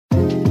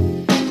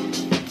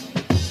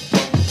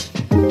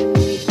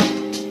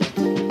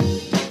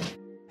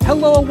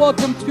Hello,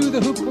 welcome to the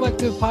Hoop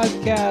Collective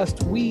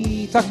podcast.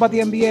 We talk about the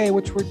NBA,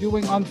 which we're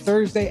doing on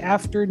Thursday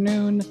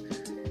afternoon.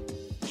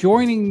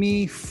 Joining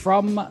me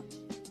from,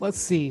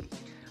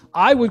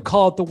 I would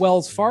call it the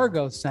Wells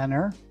Fargo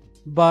Center,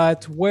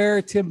 but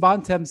where Tim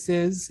Bontemps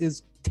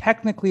is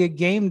technically a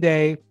game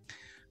day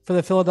for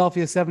the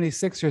Philadelphia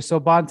 76ers.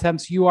 So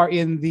Bontemps, you are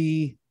in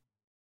the...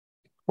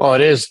 Well,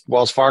 it is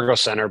Wells Fargo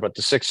Center, but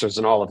the Sixers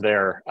and all of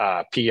their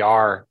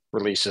PR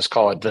releases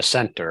call it the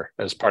Center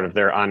as part of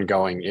their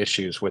ongoing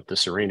issues with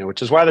this arena,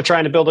 which is why they're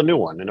trying to build a new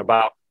one in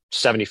about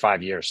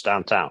 75 years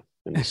downtown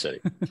in the city.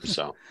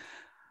 So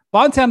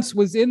Bontemps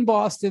was in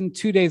Boston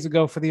 2 days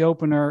ago for the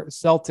opener,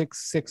 Celtics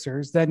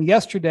Sixers. Then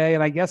yesterday,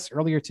 and I guess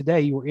earlier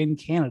today, you were in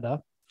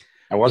Canada.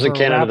 I was in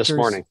Canada this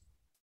morning.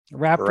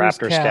 Raptors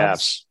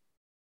Cavs.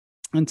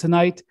 And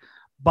tonight,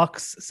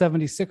 Bucks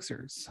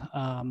 76ers.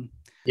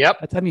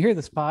 Yep. By the time you hear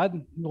this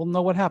pod, you'll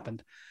know what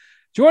happened.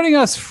 Joining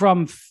us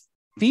from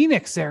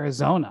Phoenix,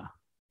 Arizona,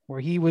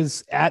 where he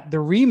was at the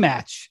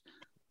rematch.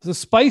 It was a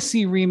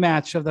spicy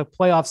rematch of the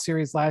playoff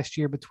series last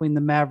year between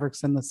the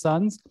Mavericks and the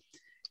Suns.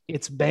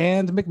 It's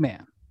Band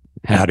McMahon.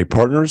 Howdy,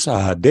 partners.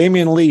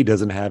 Damian Lee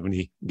doesn't have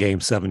any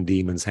Game 7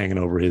 demons hanging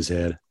over his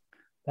head.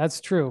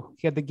 That's true.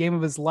 He had the game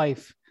of his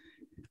life.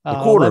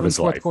 A quarter of his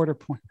life. Quarter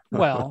point.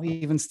 Well,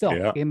 even still,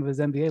 Yeah. Game of his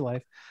NBA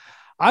life.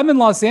 I'm in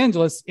Los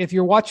Angeles. If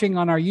you're watching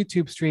on our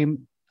YouTube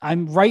stream,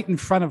 I'm right in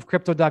front of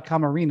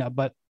Crypto.com Arena,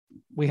 but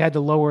we had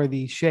to lower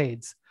the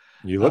shades.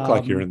 You look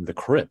like you're in the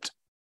crypt.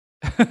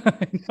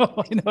 I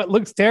know it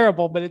looks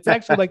terrible, but it's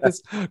actually like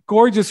this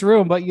gorgeous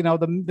room. But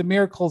the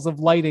miracles of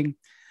lighting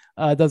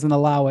doesn't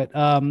allow it.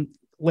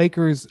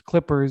 Lakers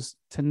Clippers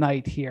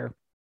tonight here.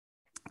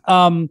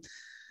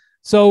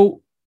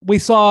 So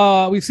we've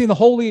seen the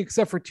whole league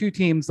except for two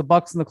teams. The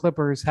Bucks and the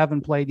Clippers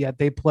haven't played yet.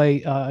 They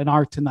play an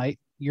hour tonight.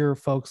 Your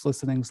folks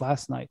listening's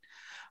last night.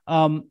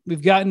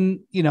 We've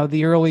gotten,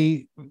 the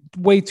early,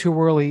 way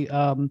too early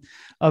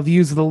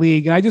views of the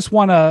league. And I just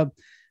want to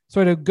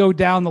sort of go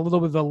down a little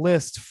bit of a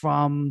list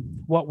from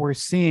what we're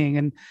seeing.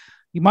 And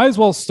you might as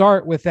well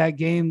start with that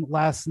game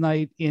last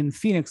night in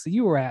Phoenix that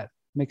you were at,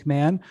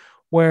 McMahon,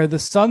 where the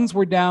Suns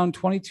were down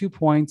 22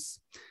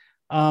 points.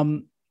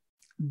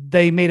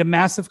 They made a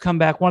massive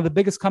comeback, one of the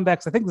biggest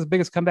comebacks, I think it was the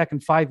biggest comeback in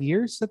 5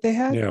 years that they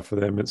had. Yeah, for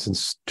them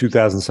since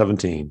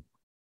 2017.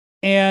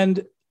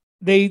 And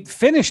they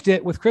finished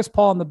it with Chris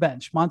Paul on the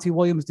bench. Monty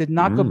Williams did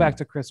not go back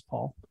to Chris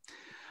Paul.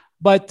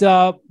 But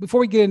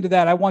before we get into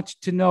that, I want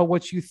you to know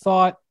what you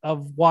thought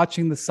of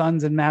watching the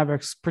Suns and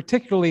Mavericks,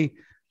 particularly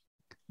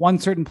one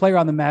certain player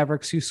on the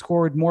Mavericks who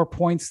scored more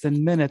points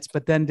than minutes,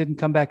 but then didn't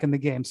come back in the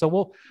game. So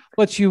we'll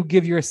let you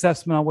give your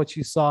assessment on what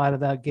you saw out of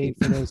that game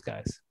for those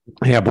guys.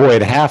 Yeah, boy,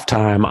 at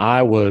halftime,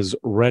 I was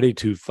ready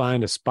to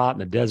find a spot in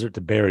the desert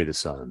to bury the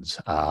Suns.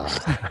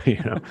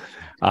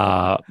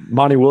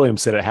 Monty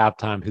Williams said at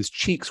halftime his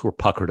cheeks were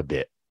puckered a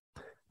bit.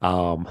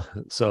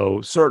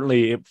 So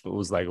certainly it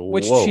was like,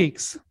 which whoa.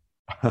 Cheeks?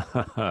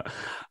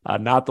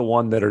 Not the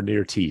one that are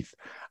near teeth.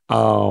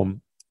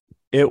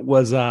 It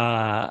was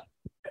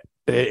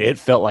it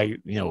felt like,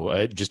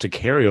 just a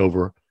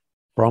carryover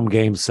from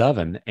Game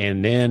 7.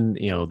 And then,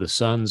 the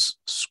Suns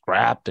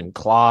scrapped and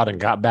clawed and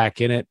got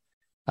back in it.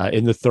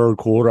 In the third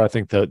quarter, I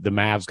think the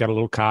Mavs got a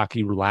little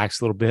cocky,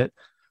 relaxed a little bit.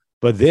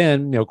 But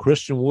then,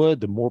 Christian Wood,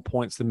 the more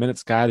points than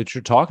minutes guy that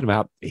you're talking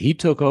about, he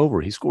took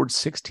over. He scored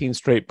 16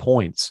 straight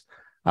points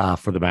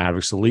for the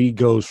Mavericks. The lead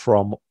goes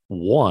from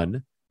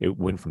 1. It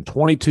went from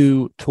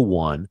 22 to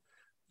 1.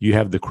 You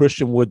have the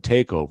Christian Wood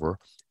takeover.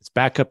 It's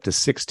back up to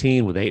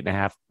 15 with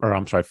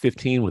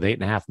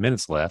 8.5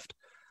 minutes left.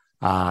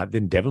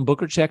 Then Devin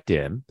Booker checked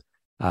in.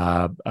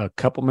 A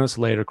couple minutes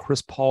later,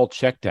 Chris Paul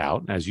checked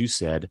out. As you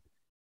said,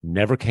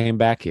 never came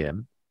back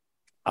in.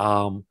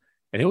 And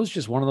it was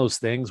just one of those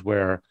things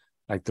where,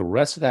 like, the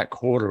rest of that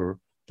quarter,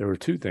 there were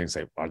two things.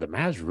 Like, are the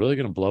Mavs really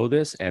going to blow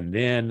this? And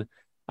then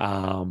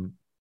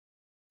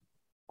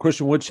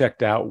Christian Wood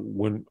checked out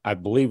when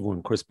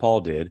Chris Paul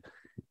did.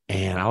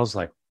 And I was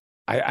like,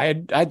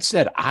 I'd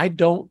said, I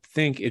don't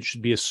think it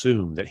should be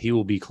assumed that he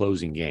will be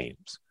closing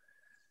games.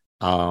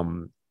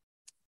 And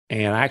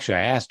actually,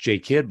 I asked Jay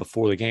Kidd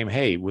before the game,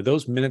 hey, with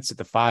those minutes at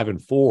the 5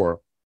 and 4,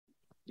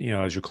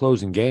 as you're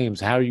closing games,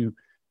 how are you,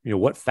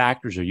 what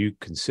factors are you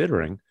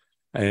considering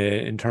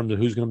in terms of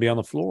who's going to be on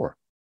the floor?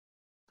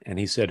 And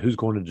he said, who's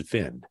going to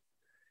defend?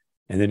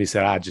 And then he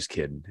said, just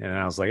kidding. And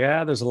I was like,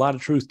 there's a lot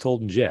of truth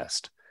told in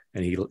jest.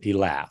 And he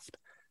laughed.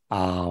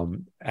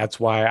 That's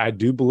why I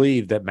do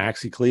believe that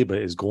Maxi Kleber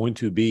is going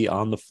to be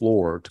on the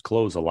floor to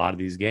close a lot of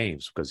these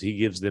games, because he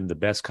gives them the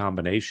best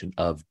combination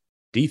of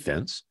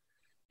defense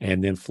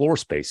and then floor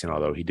spacing,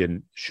 although he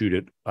didn't shoot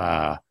it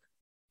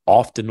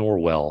often or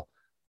well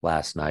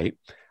last night.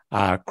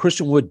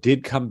 Christian Wood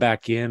did come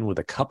back in with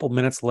a couple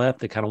minutes left.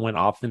 They kind of went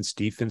offense,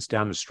 defense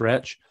down the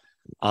stretch.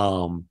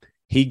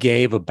 He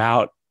gave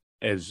about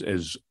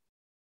as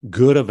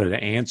good of an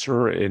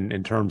answer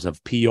in terms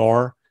of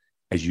PR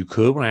as you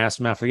could when I asked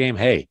him after the game.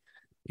 Hey,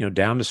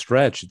 down the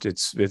stretch,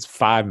 it's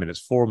 5 minutes,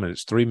 4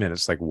 minutes, 3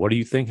 minutes. Like, what are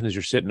you thinking as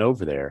you're sitting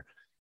over there?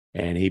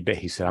 And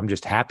he said, "I'm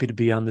just happy to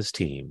be on this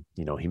team."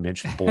 He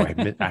mentioned, "Boy,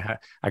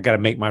 I got to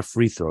make my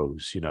free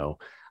throws."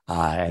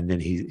 And then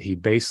he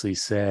basically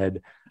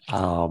said,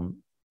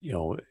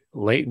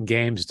 late in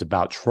games, it's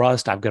about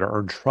trust. I've got to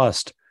earn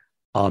trust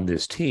on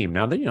this team.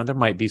 Now, there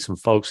might be some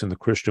folks in the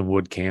Christian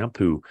Wood camp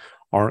who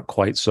aren't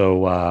quite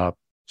so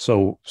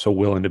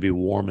willing to be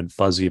warm and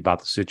fuzzy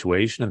about the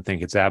situation and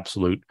think it's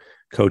absolute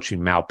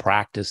coaching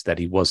malpractice that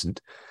he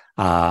wasn't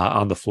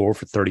on the floor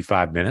for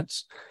 35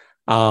 minutes.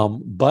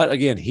 But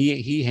again,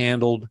 he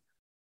handled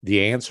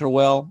the answer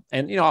well.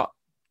 And,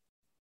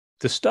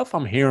 the stuff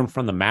I'm hearing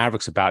from the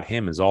Mavericks about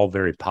him is all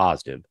very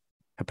positive.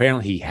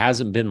 Apparently he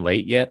hasn't been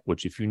late yet,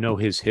 which if you know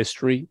his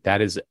history,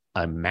 that is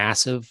a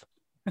massive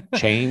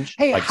change.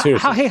 Hey,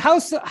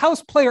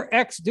 how's player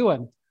X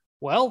doing?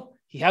 Well,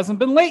 he hasn't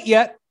been late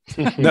yet.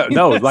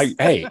 No,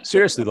 hey,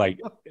 seriously,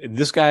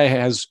 this guy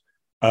has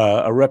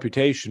a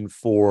reputation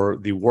for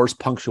the worst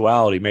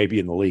punctuality maybe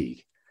in the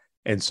league.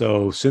 And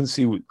so since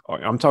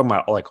I'm talking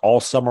about all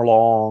summer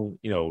long,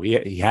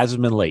 he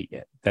hasn't been late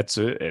yet.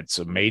 It's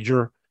a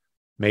major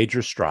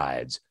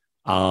strides.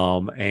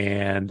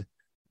 And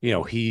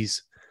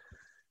he's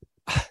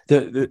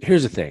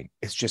here's the thing.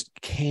 It's just,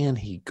 can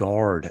he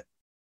guard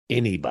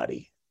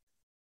anybody?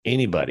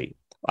 Andrew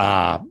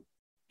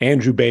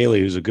Bailey,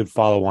 who's a good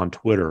follow on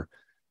Twitter,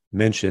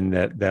 mentioned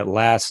that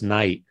last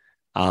night,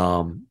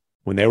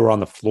 when they were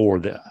on the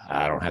floor,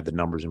 I don't have the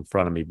numbers in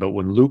front of me, but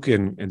when Luke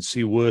and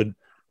C. Wood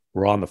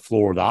were on the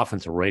floor, the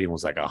offensive rating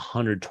was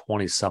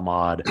 120 some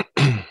odd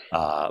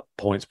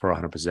points per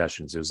 100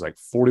 possessions. It was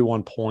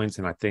 41 points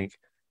and I think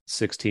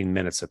 16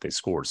 minutes that they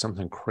scored,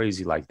 something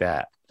crazy like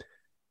that.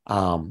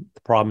 The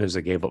problem is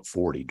they gave up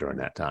 40 during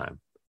that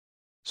time.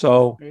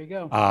 So there you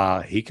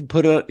go. He can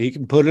put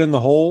it in the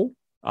hole.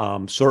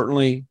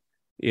 Certainly,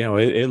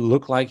 it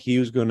looked like he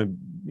was going to,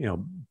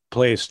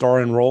 play a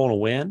starring role in a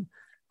win.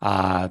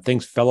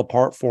 Things fell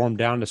apart for him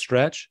down the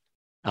stretch.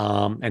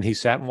 And he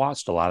sat and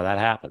watched a lot of that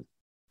happen.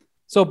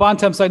 So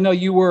Bontemps, I know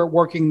you were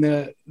working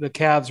the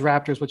Cavs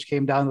Raptors, which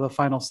came down to the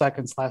final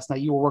seconds last night.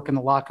 You were working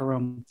the locker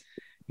room.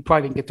 You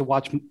probably didn't get to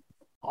watch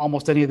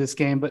almost any of this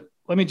game, but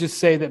let me just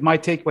say that my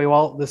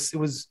takeaway, it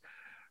was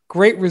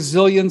great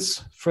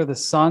resilience for the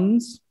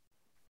Suns,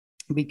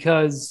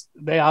 because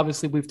they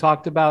obviously, we've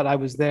talked about, I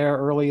was there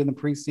early in the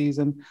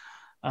preseason.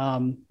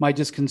 My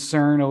just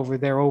concern over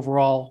their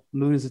overall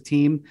mood as a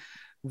team,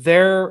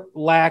 their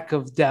lack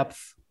of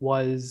depth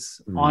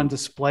was on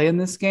display in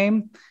this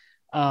game.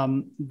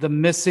 The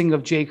missing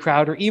of Jay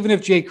Crowder, even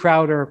if Jay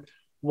Crowder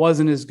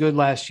wasn't as good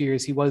last year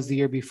as he was the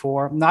year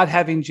before, not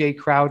having Jay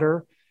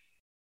Crowder,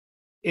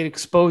 it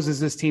exposes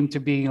this team to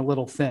being a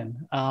little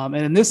thin. And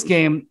in this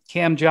game,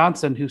 Cam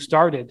Johnson, who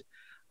started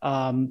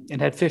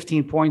and had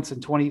 15 points in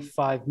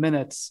 25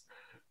 minutes,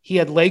 he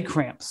had leg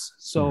cramps.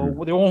 So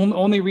the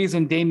only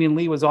reason Damian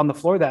Lee was on the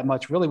floor that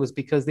much really was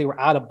because they were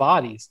out of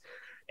bodies.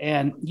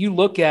 And you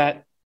look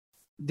at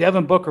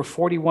Devin Booker,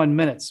 41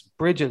 minutes,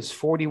 Bridges,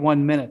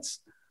 41 minutes.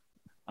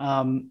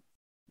 It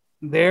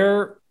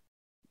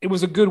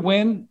was a good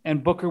win,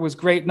 and Booker was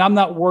great. And I'm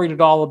not worried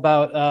at all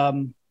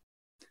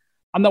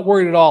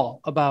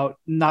about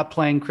not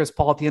playing Chris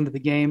Paul at the end of the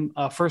game.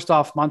 First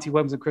off, Monty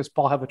Williams and Chris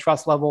Paul have a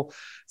trust level.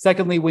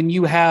 Secondly, when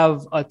you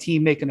have a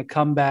team making a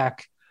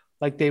comeback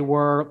like they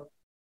were,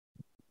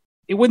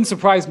 it wouldn't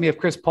surprise me if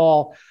Chris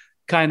Paul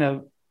kind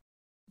of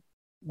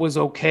was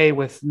okay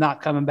with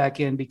not coming back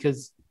in,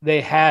 because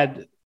they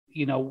had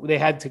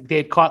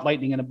caught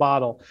lightning in a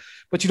bottle,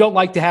 but you don't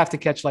like to have to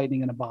catch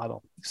lightning in a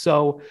bottle.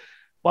 So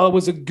while it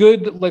was a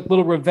good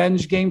little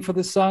revenge game for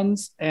the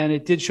Suns, and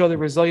it did show their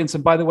resilience.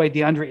 And by the way,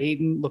 DeAndre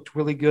Ayton looked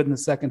really good in the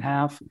second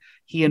half.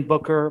 He and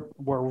Booker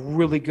were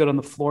really good on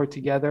the floor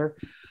together.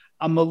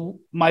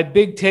 My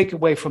big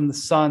takeaway from the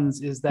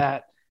Suns is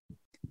that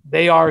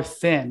they are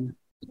thin.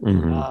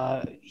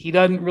 He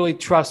doesn't really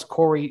trust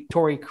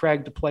Torrey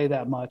Craig to play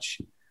that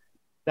much.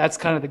 That's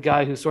kind of the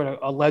guy who's sort of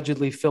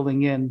allegedly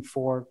filling in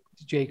for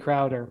Jay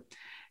Crowder.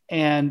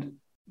 And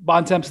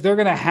Bontemps, they're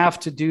going to have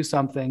to do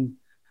something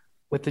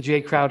with the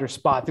Jay Crowder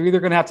spot. They're either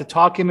going to have to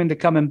talk him into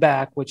coming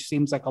back, which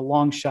seems like a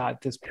long shot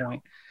at this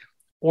point,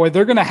 or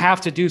they're going to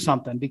have to do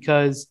something,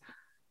 because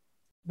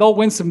they'll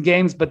win some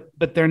games, but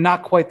they're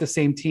not quite the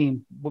same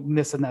team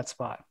missing that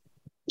spot.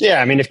 Yeah,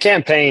 I mean, if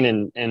Cam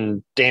Payne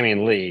and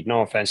Damian Lee,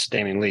 no offense to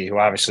Damian Lee, who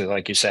obviously,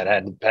 like you said,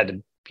 had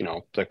the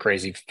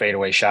crazy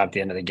fadeaway shot at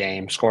the end of the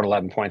game, scored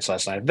 11 points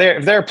last night.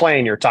 If they're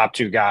playing your top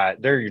two guys,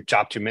 they're your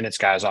top 2 minutes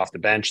guys off the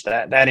bench,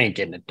 that ain't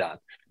getting it done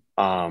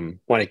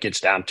when it gets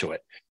down to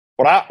it.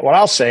 What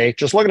I'll say,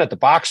 just looking at the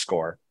box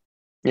score,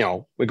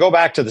 we go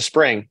back to the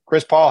spring.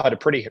 Chris Paul had a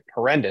pretty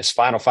horrendous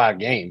final 5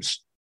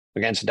 games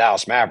against the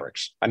Dallas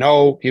Mavericks. I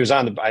know he was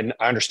I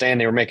understand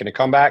they were making a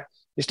comeback.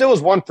 He still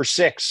was 1 for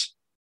 6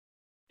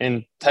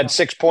 and had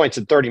 6 points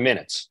in 30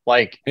 minutes.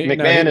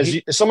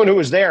 McMahon, as someone who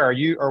was there,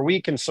 are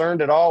we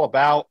concerned at all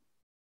about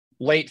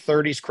late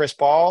 30s Chris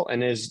Paul?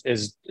 And is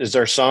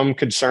there some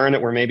concern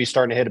that we're maybe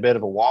starting to hit a bit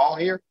of a wall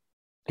here?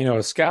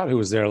 A scout who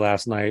was there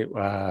last night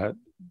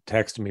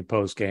texted me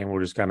post game.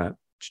 We're just kind of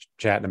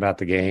chatting about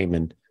the game,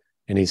 and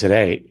And he said,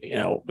 hey,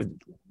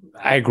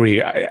 I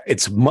agree.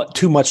 It's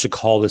too much to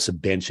call this a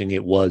benching.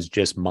 It was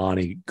just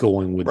Monty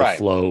going with the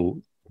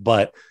flow.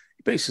 But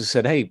he basically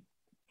said, hey,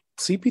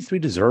 CP3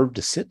 deserved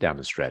to sit down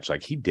the stretch.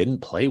 Like, he didn't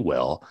play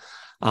well.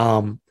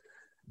 I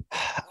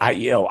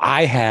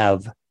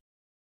have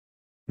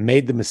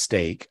made the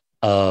mistake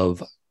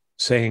of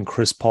saying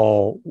Chris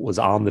Paul was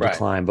on the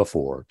decline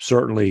before.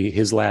 Certainly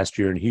his last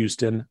year in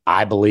Houston,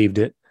 I believed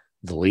it.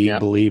 The league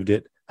believed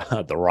it.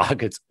 The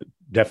Rockets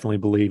definitely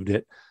believed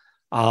it.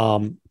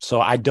 So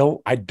I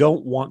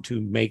don't want to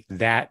make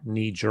that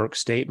knee-jerk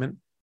statement,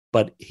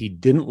 but he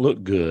didn't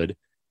look good.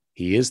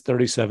 He is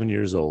 37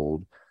 years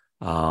old.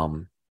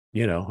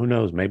 Who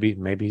knows? Maybe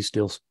he's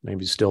still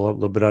a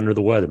little bit under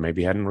the weather.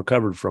 Maybe he hadn't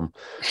recovered from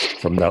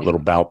that little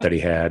bout that he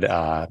had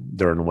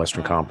during the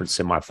Western Conference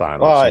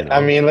semifinals. Well,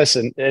 I mean,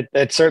 listen,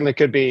 it certainly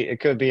could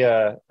be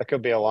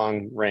a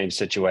long range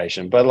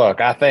situation. But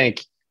look, I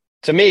think,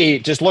 to me,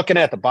 just looking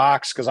at the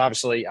box, because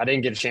obviously I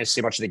didn't get a chance to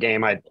see much of the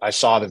game. I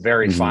saw the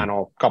very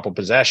final couple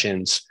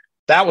possessions.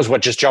 That was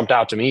what just jumped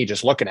out to me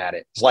just looking at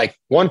it. It's like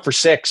 1 for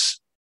 6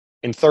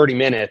 in 30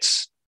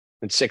 minutes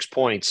and 6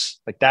 points.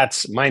 Like,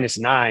 that's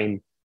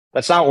 -9.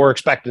 That's not what we're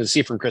expected to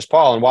see from Chris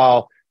Paul. And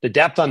while the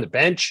depth on the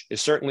bench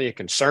is certainly a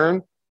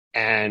concern,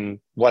 and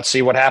let's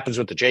see what happens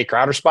with the Jay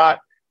Crowder spot,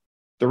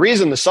 the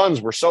reason the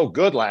Suns were so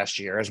good last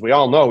year, as we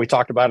all know, we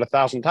talked about it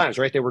 1,000 times,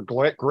 right? They were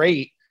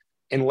great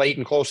in late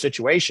and close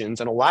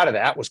situations. And a lot of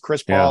that was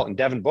Chris Paul and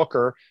Devin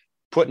Booker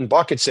putting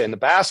buckets in the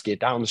basket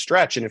down the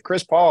stretch. And if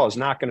Chris Paul is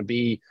not going to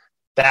be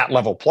that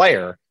level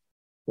player,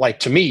 like,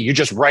 to me, you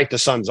just write the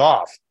Suns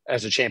off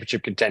as a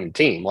championship contending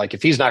team. Like,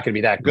 if he's not going to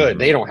be that good,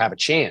 they don't have a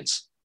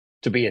chance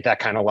to be at that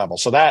kind of level.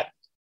 So that's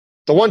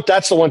the one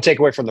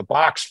takeaway from the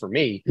box for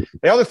me.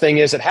 The other thing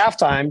is, at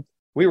halftime,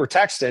 we were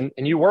texting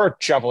and you were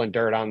shoveling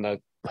dirt on the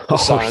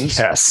Suns.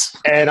 Yes.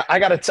 And I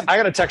got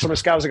a text from a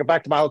scout as I got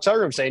back to my hotel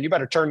room saying, you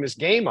better turn this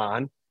game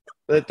on,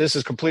 that this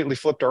is completely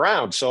flipped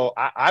around. So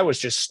I was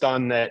just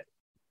stunned that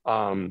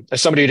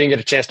as somebody who didn't get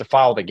a chance to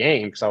follow the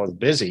game because I was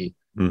busy,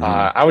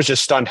 I was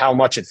just stunned how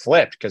much it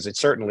flipped, because it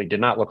certainly did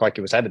not look like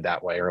it was headed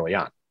that way early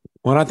on.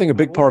 Well, I think a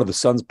big part of the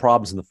Suns'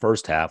 problems in the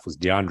first half was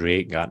DeAndre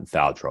Ayton got in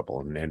foul trouble.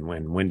 And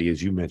when Wendy,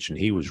 as you mentioned,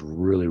 he was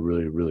really,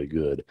 really, really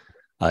good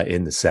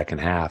in the second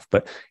half.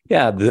 But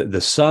yeah,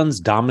 the Suns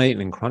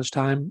dominating in crunch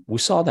time, we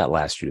saw that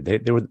last year.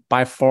 They were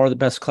by far the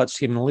best clutch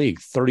team in the league,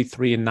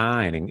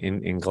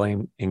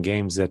 33-9 in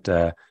games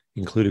that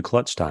included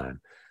clutch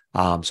time.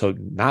 So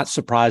not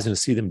surprising to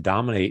see them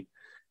dominate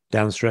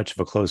down the stretch of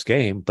a close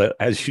game. But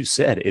as you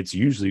said, it's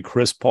usually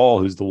Chris Paul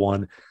who's the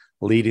one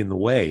leading the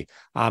way.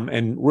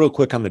 And real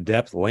quick on the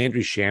depth,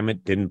 Landry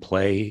Shamet didn't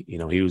play.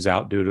 He was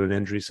out due to an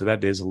injury, so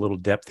that is a little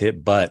depth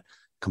hit, but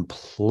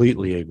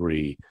completely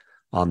agree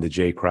on the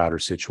Jay Crowder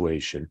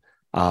situation.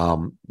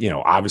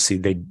 Obviously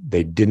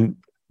they didn't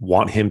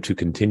want him to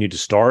continue to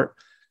start,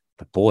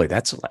 but boy,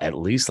 that's at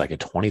least like a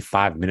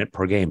 25-minute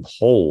per game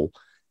hole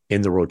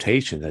in the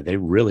rotation that they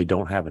really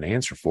don't have an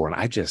answer for. And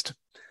I just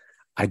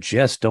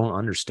don't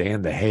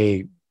understand the,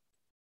 hey,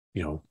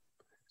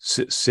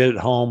 sit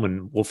at home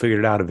and we'll figure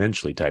it out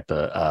eventually type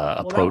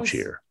of approach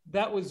here.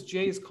 That was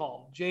Jay's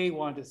call. Jay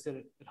wanted to sit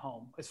at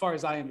home, as far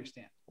as I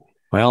understand.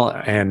 Well,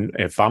 and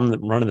if I'm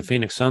running the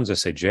Phoenix Suns, I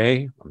say,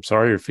 Jay, I'm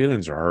sorry your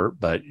feelings are hurt,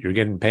 but you're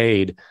getting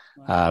paid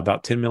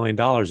about $10 million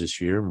this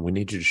year, and we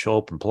need you to show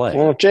up and play.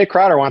 Well, if Jay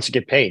Crowder wants to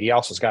get paid, he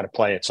also has got to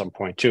play at some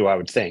point too, I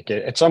would think.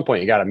 At some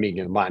point, you got to meet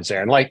in the minds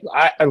there.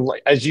 And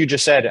as you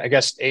just said, I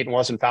guess Ayton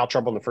was in foul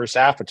trouble in the first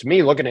half. But to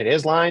me, looking at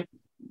his line,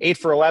 8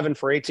 for 11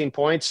 for 18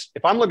 points.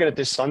 If I'm looking at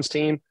this Suns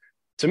team,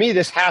 to me,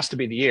 this has to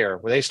be the year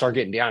where they start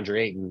getting DeAndre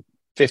Ayton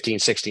 15,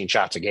 16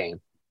 shots a game.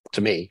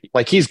 To me,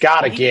 like, he's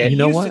got to get. He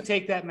used to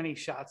take that many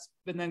shots,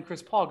 and then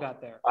Chris Paul got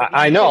there.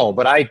 I know,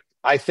 but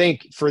I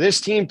think for this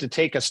team to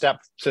take a step,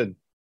 to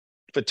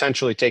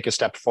potentially take a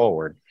step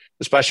forward,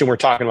 especially when we're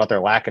talking about their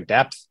lack of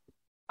depth,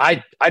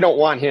 I don't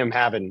want him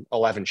having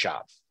 11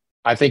 shots.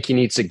 I think he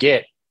needs to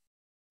get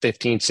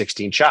 15,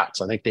 16 shots.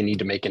 I think they need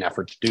to make an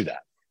effort to do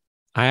that.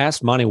 I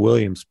asked Monty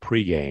Williams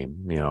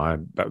pregame,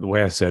 the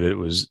way I said it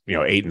was,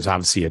 Ayton's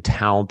obviously a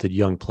talented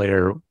young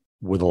player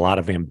with a lot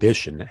of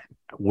ambition.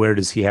 Where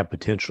does he have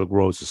potential to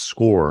grow as a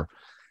scorer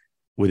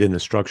within the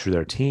structure of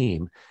their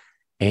team?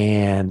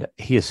 And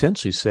he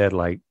essentially said,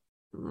 we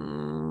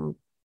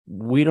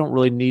don't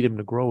really need him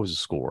to grow as a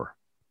scorer.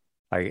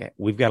 Like,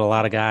 we've got a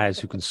lot of guys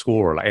who can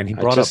score. And he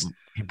brought up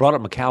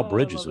Mikal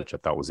Bridges, which I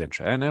thought was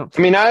interesting.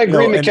 I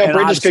agree. Mikal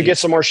Bridges could get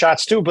some more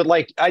shots too, but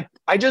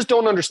I just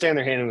don't understand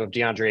their handling of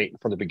DeAndre Ayton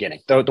from the beginning.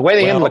 The way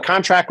they handled the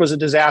contract was a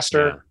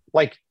disaster. Yeah.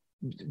 Like,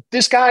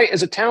 this guy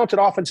is a talented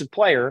offensive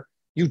player.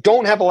 You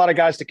don't have a lot of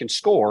guys that can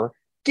score.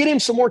 Get him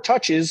some more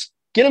touches,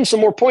 get him some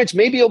more points.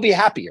 Maybe he'll be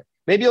happier.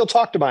 Maybe he'll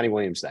talk to Monty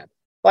Williams then.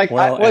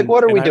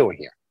 What are we doing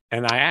here?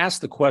 And I asked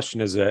the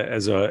question as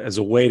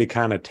a way to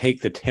kind of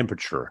take the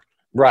temperature,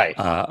 right,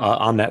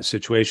 on that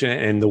situation.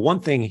 And the one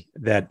thing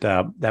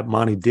that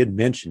Monty did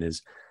mention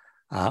is,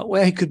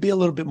 he could be a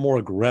little bit more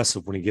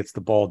aggressive when he gets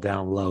the ball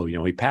down low.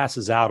 He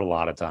passes out a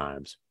lot of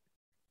times.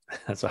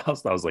 That's what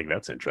I was like,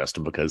 that's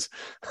interesting because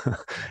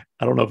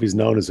I don't know if he's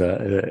known as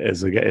a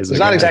He's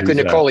not exactly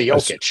Nikola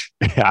Jokic.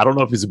 I don't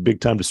know if he's a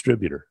big time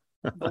distributor.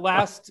 The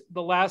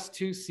last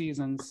 2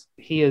 seasons,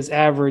 he has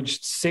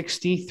averaged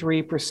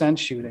 63%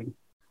 shooting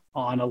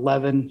on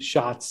 11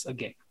 shots a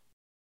game.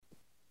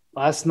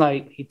 Last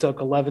night, he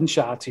took 11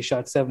 shots. He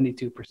shot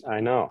 72%. I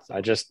know.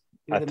 I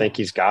think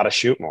he's got to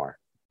shoot more.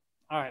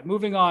 All right,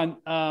 moving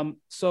on.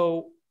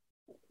 So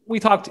we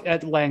talked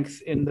at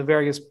length in the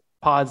various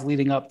pods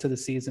leading up to the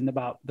season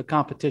about the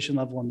competition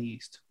level in the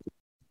East.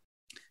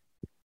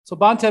 So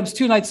Bontemps,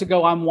 2 nights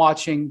ago, I'm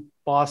watching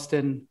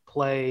Boston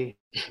play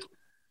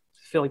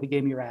Philly, the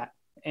game you're at.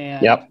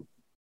 And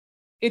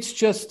it's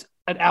just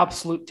an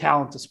absolute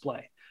talent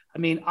display. I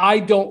mean, I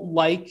don't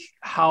like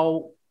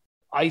how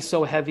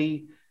ISO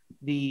heavy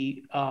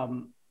the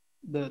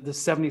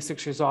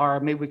 76ers are.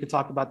 Maybe we could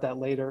talk about that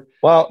later.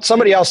 Well,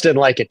 somebody else didn't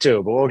like it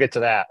too, but we'll get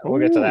to that. We'll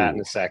get to that in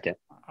a second.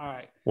 All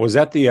right. Was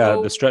that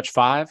the stretch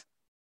 5?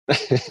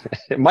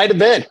 It might have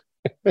been.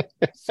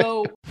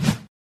 So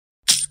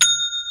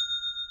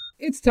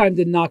it's time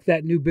to knock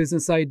that new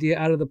business idea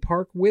out of the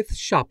park with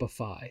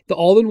Shopify, the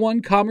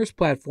all-in-one commerce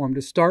platform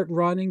to start,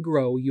 run, and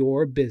grow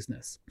your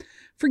business.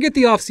 Forget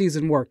the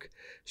off-season work.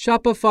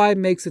 Shopify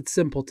makes it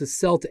simple to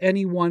sell to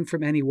anyone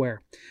from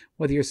anywhere.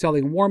 Whether you're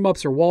selling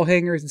warm-ups or wall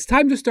hangers, it's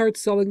time to start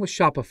selling with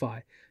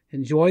Shopify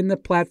and join the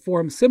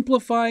platform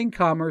simplifying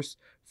commerce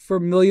for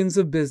millions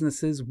of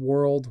businesses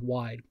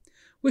worldwide.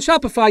 With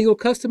Shopify, you'll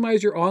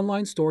customize your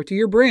online store to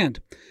your brand,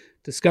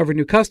 discover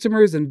new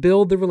customers, and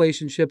build the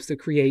relationships that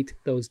create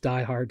those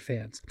die-hard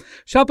fans.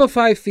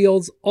 Shopify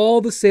fields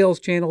all the sales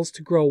channels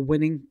to grow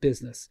winning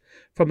business,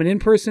 from an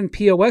in-person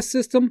POS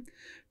system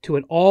to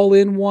an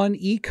all-in-one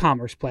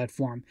e-commerce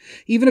platform,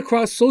 even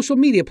across social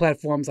media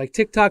platforms like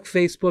TikTok,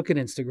 Facebook, and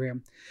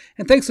Instagram.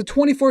 And thanks to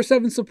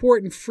 24/7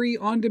 support and free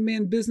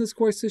on-demand business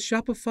courses,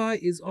 Shopify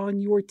is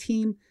on your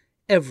team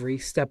every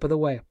step of the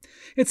way.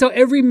 It's how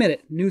every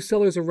minute new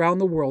sellers around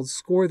the world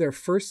score their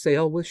first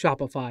sale with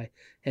Shopify,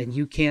 and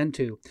you can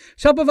too.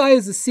 Shopify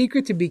is the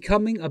secret to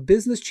becoming a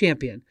business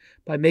champion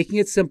by making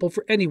it simple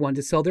for anyone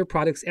to sell their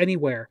products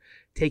anywhere,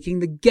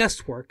 taking the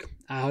guesswork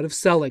out of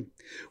selling.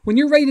 When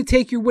you're ready to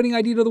take your winning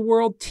idea to the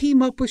world,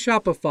 team up with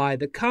Shopify,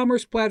 the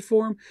commerce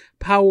platform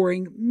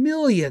powering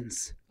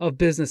millions of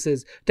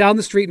businesses down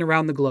the street and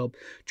around the globe.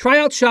 Try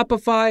out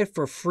Shopify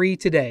for free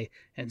today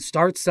and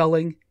start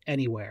selling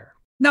anywhere.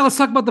 Now let's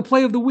talk about the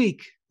play of the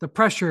week. The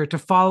pressure to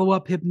follow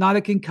up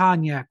Hypnotic and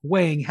Cognac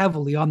weighing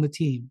heavily on the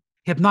team.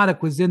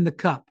 Hypnotic was in the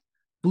cup,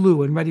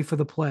 blue and ready for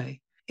the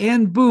play.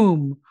 And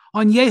boom,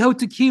 Añejo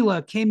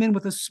Tequila came in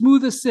with a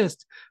smooth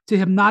assist to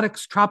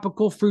Hypnotic's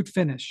tropical fruit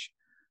finish.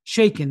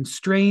 Shaken,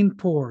 strained,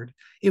 poured.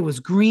 It was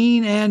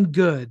green and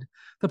good.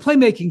 The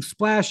playmaking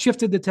splash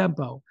shifted the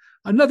tempo.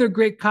 Another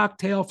great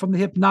cocktail from the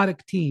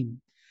Hypnotic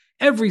team.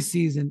 Every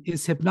season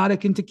is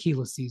Hypnotic and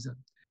Tequila season.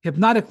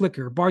 Hypnotic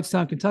Liquor,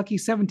 Bardstown, Kentucky,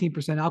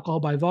 17%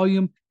 alcohol by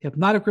volume.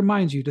 Hypnotic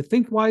reminds you to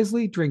think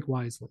wisely, drink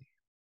wisely.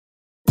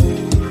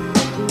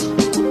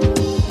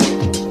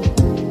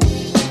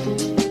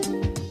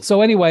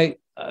 So anyway,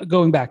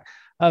 going back,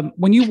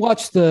 when you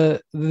watch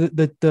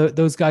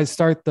those guys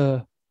start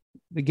the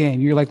game,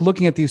 you're like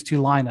looking at these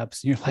 2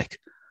 lineups, and you're like,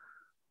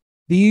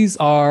 these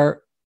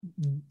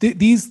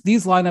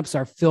lineups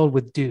are filled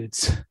with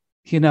dudes,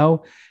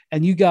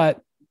 and you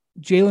got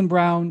Jaylen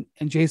Brown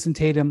and Jason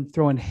Tatum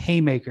throwing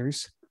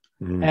haymakers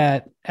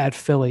at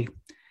Philly.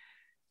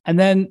 And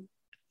then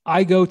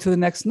I go to the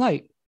next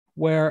night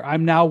where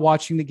I'm now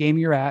watching the game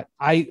you're at.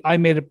 I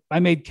made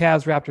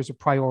Cavs Raptors a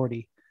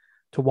priority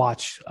to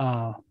watch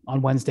on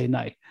Wednesday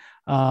night.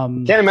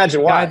 Can't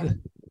imagine why.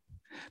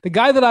 The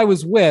guy that I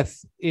was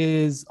with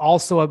is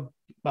also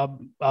a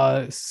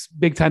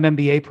big time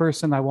NBA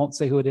person. I won't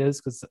say who it is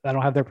because I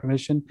don't have their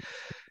permission.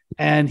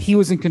 And he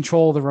was in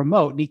control of the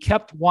remote, and he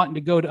kept wanting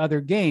to go to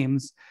other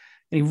games,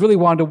 and he really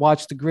wanted to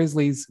watch the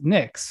Grizzlies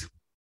Knicks.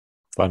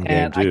 Fun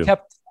game too.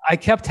 I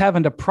kept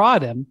having to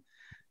prod him,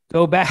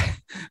 go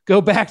back to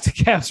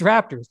Cavs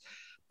Raptors.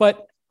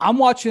 But I'm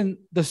watching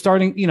the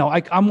starting,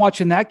 I'm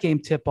watching that game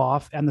tip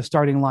off and the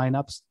starting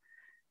lineups,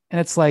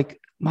 and it's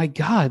like, my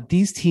God,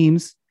 these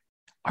teams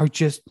are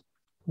just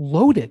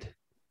loaded.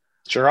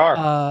 Sure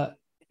are.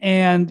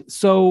 And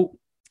so,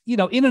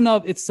 in and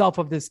of itself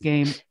of this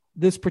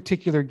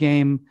particular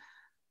game,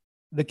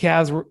 the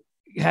Cavs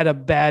had a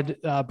bad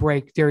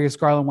break. Darius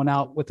Garland went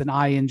out with an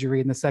eye injury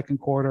in the second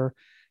quarter,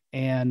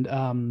 and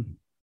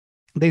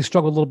they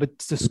struggled a little bit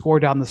to score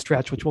down the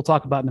stretch, which we'll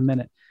talk about in a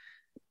minute.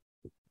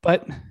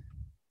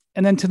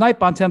 And then tonight,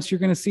 Bontemps, you're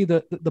going to see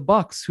the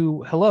Bucks,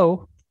 who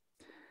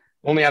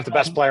only have the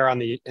best player in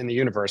the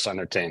universe on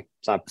their team.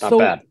 It's not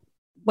bad.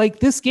 Like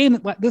this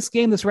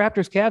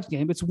Raptors Cavs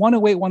game, it's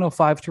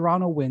 108-105.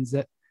 Toronto wins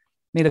it.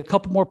 Made a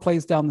couple more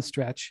plays down the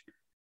stretch.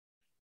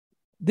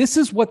 This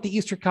is what the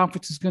Eastern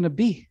Conference is going to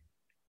be.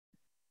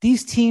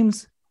 These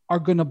teams are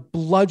going to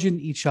bludgeon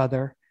each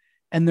other,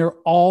 and they're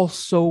all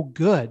so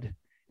good.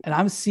 And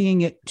I'm seeing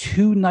it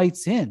 2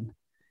 nights in.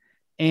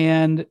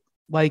 And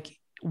like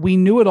we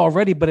knew it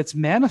already, but it's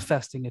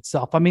manifesting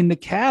itself. I mean, the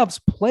Cavs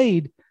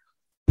played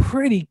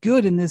pretty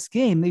good in this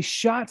game. They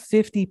shot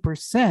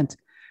 50%.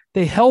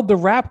 They held the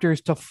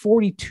Raptors to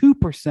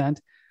 42%.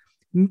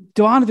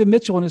 Donovan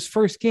Mitchell in his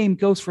first game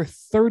goes for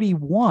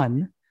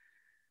 31.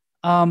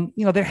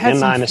 There had some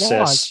 9 flaws.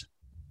 assists.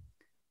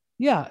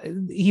 Yeah,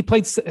 he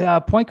played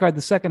point guard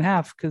the second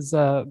half because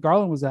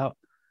Garland was out.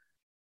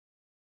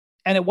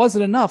 And it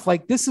wasn't enough.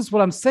 Like, this is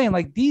what I'm saying.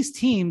 Like, these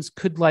teams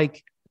could,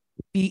 like,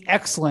 be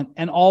excellent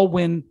and all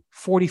win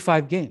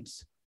 45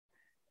 games.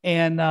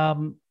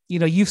 And,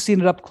 you've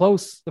seen it up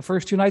close. The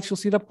first 2 nights, you'll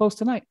see it up close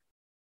tonight.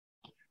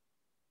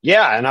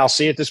 Yeah, and I'll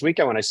see it this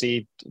weekend when I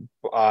see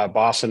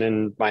Boston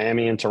and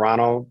Miami and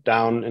Toronto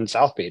down in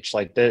South Beach.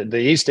 Like, the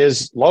East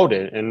is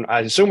loaded, and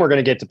I assume we're going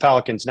to get to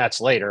Pelicans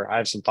Nets later. I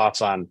have some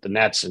thoughts on the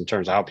Nets in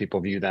terms of how people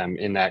view them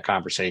in that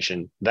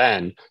conversation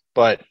then.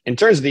 But in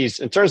terms of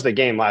the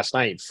game last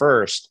night,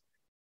 first,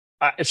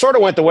 it sort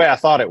of went the way I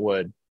thought it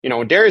would.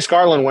 When Darius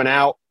Garland went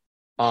out,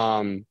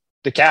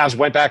 the Cavs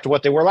went back to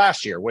what they were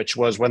last year, which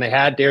was when they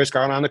had Darius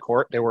Garland on the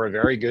court, they were a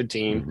very good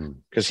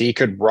team because he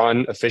could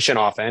run efficient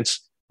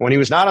offense. When he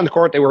was not on the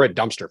court, they were a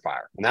dumpster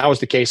fire. And that was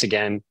the case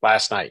again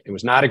last night. It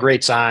was not a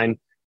great sign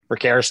for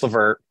Caris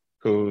LeVert,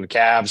 who the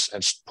Cavs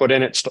have put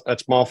in at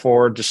small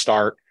forward to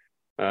start.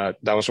 That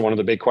was one of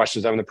the big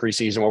questions in the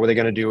preseason. What were they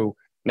going to do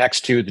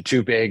next to the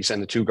 2 bigs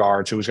and the 2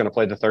 guards? Who was going to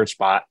play the third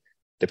spot?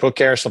 They put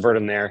Caris LeVert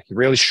in there. He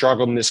really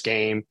struggled in this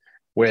game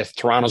with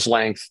Toronto's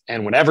length.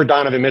 And whenever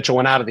Donovan Mitchell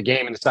went out of the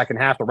game in the second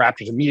half, the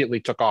Raptors immediately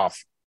took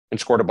off and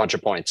scored a bunch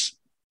of points.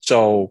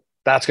 So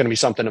that's going to be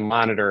something to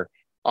monitor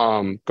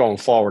going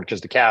forward, because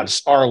the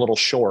Cavs are a little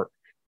short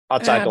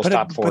outside those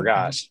top 4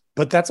 guys.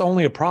 But that's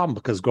only a problem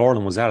because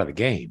Garland was out of the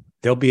game.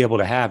 They'll be able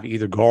to have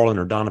either Garland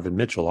or Donovan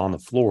Mitchell on the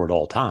floor at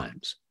all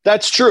times.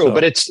 That's true,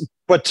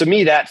 but to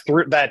me that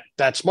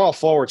small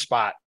forward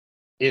spot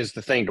is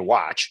the thing to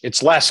watch.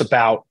 It's less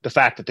about the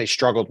fact that they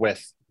struggled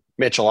with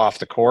Mitchell off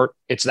the court.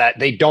 It's that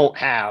they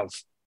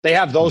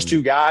have those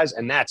 2 guys,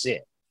 and that's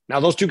it.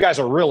 Now those 2 guys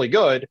are really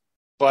good,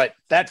 but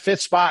that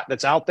 5th spot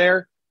that's out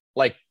there,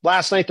 like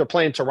last night, they're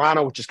playing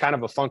Toronto, which is kind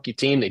of a funky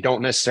team. They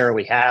don't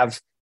necessarily have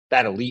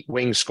that elite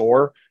wing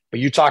scorer. But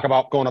you talk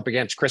about going up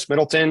against Chris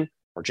Middleton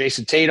or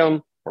Jason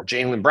Tatum or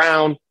Jaylen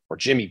Brown or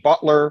Jimmy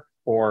Butler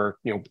or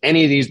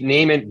any of these,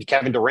 name it,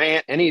 Kevin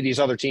Durant, any of these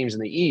other teams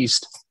in the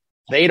East,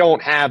 they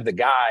don't have the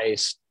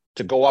guys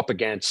to go up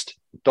against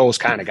those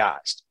kind of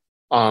guys.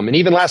 And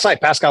even last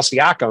night, Pascal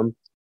Siakam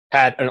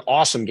had an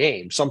awesome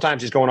game.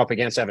 Sometimes he's going up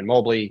against Evan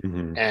Mobley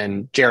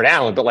and Jared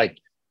Allen, but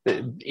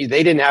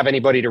they didn't have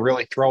anybody to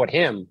really throw at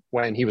him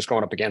when he was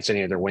going up against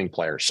any of their wing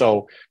players.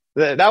 So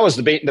that was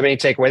the main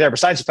takeaway there,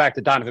 besides the fact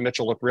that Donovan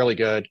Mitchell looked really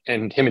good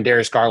and him and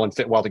Darius Garland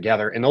fit well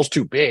together. And those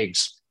 2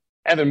 bigs,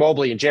 Evan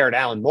Mobley and Jared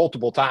Allen,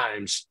 multiple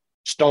times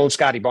stoned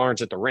Scotty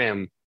Barnes at the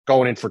rim,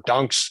 going in for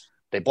dunks.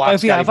 They blocked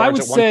Scotty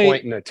Barnes at one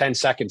point in a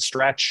 10-second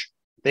stretch.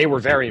 They were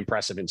very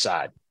impressive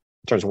inside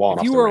in terms of walling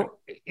off the rim.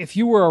 If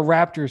you were a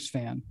Raptors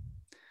fan,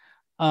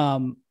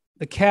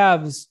 the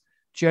Cavs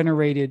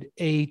generated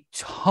a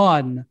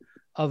ton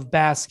of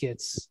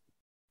baskets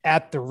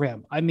at the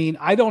rim. I mean,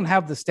 I don't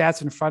have the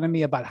stats in front of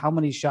me about how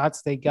many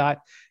shots they got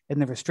in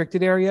the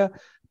restricted area,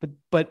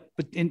 but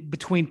in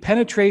between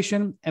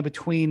penetration and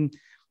between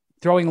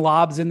throwing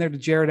lobs in there to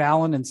Jared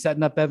Allen and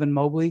setting up Evan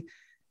Mobley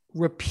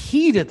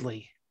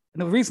repeatedly.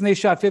 And the reason they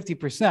shot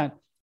 50%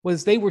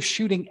 was they were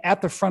shooting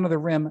at the front of the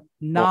rim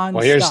nonstop.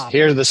 Well,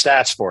 here's the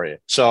stats for you.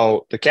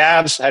 So the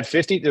Cavs had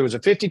there was a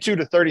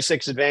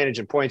 52-36 advantage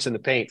in points in the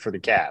paint for the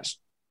Cavs.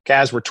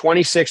 Cavs were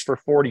 26 for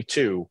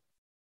 42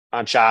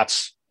 on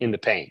shots in the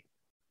paint.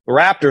 The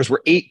Raptors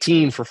were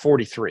 18 for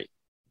 43.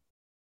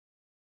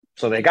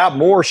 So they got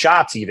more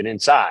shots even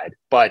inside,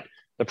 but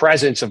the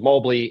presence of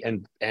Mobley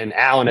and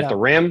Allen at the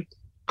rim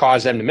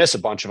caused them to miss a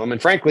bunch of them.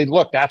 And frankly,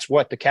 look, that's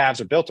what the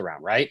Cavs are built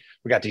around, right?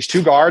 We got these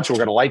 2 guards who are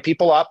going to light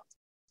people up.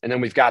 And then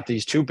we've got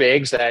these 2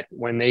 bigs that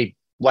when they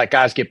let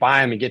guys get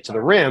by them and get to the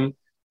rim,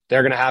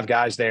 they're going to have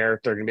guys there.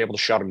 They're going to be able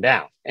to shut them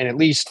down. And at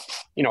least,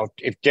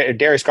 if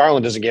Darius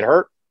Garland doesn't get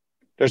hurt,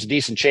 there's a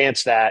decent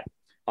chance that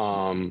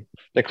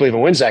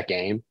Cleveland wins that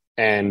game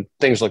and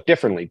things look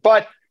differently.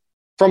 But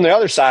from the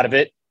other side of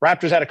it,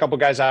 Raptors had a couple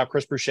guys out.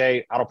 Chris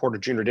Boucher, Otto Porter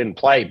Jr. didn't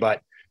play,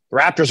 but the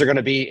Raptors are going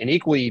to be an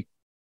equally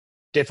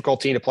difficult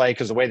team to play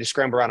because the way they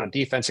scramble around on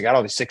defense, they got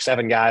all these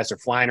 6'7" guys. They're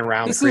flying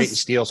around, creating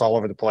steals all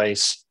over the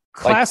place.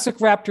 Classic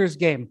Raptors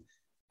game.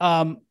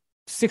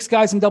 6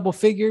 guys in double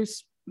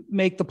figures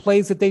make the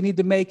plays that they need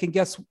to make, and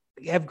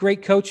have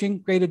great coaching,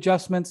 great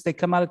adjustments. They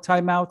come out of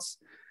timeouts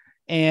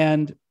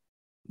and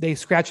they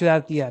scratch it out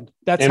at the end.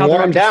 That's how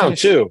warm down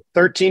too.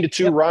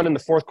 13-2 run in the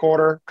fourth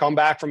quarter, come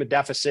back from a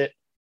deficit,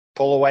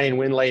 pull away and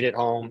win late at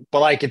home.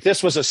 But if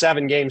this was a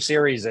 7-game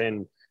series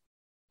in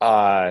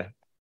the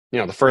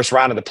first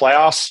round of the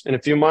playoffs in a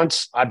few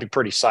months, I'd be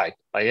pretty psyched.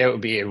 It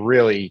would be a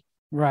really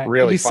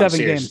fun 7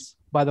 series. games,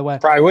 by the way.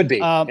 Probably would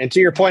be. And to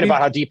your point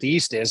about how deep the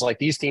East is,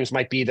 these teams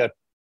might be the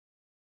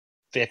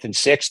fifth and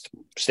sixth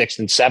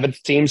and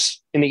seventh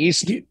teams in the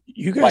East.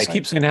 You guys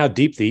keep saying how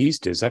deep the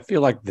East is. I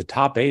feel like the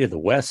top 8 of the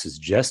West is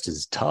just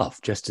as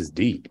tough, just as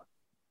deep.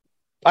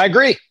 I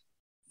agree.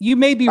 You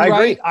may be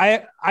right.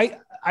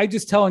 I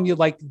just telling you,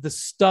 like, the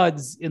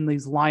studs in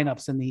these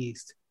lineups in the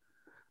East.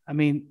 I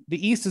mean,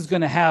 the East is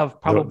going to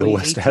have probably the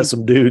West has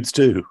some dudes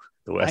too.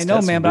 The West, I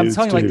know, man, but I'm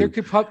telling you,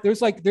 too.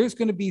 there's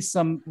going to be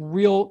some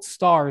real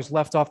stars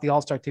left off the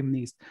All-Star team in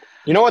the East.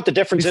 You know what the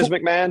difference is,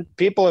 McMahon?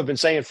 People have been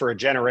saying for a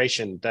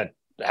generation that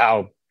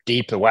how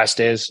deep the West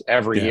is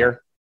every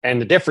year, and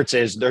the difference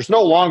is there's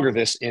no longer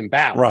this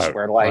imbalance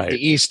where the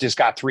East has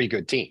got 3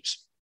 good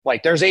teams.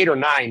 Like there's 8 or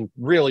 9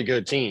 really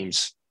good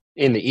teams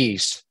in the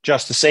East,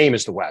 just the same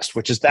as the West,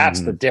 which is that's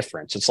the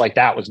difference. It's like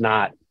that was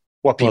not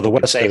what people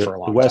would say for a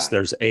long time. The West,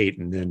 there's 8,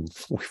 and then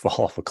we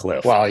fall off a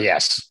cliff. Well,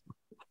 yes.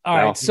 All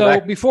right.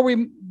 So before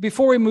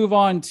we move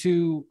on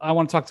to, I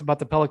want to talk about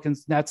the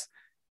Pelicans Nets.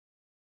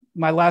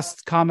 My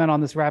last comment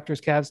on this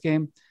Raptors Cavs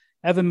game: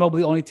 Evan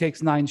Mobley only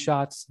takes 9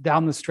 shots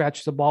down the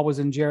stretch. The ball was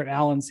in Jarrett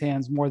Allen's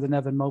hands more than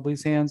Evan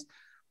Mobley's hands.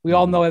 We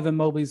all know Evan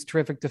Mobley's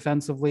terrific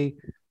defensively.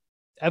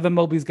 Evan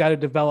Mobley's got to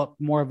develop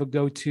more of a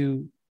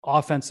go-to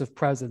offensive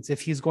presence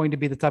if he's going to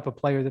be the type of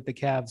player that the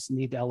Cavs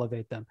need to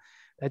elevate them.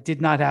 That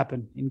did not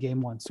happen in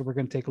game 1. So we're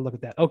going to take a look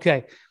at that.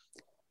 Okay.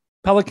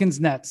 Pelicans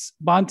Nets.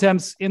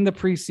 Bontemps in the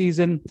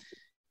preseason.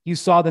 You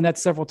saw the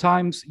Nets several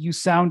times. You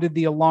sounded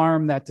the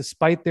alarm that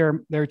despite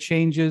their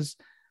changes,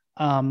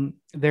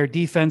 their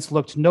defense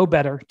looked no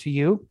better to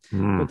you,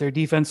 but their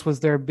defense was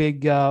their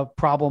big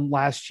problem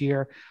last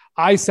year.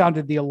 I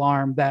sounded the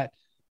alarm that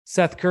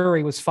Seth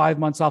Curry was 5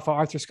 months off of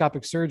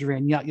arthroscopic surgery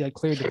and yet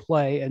cleared to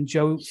play. And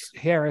Joe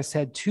Harris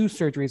had 2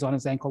 surgeries on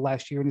his ankle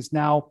last year and is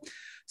now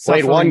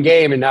played 1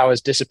 game and now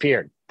has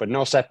disappeared, but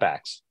no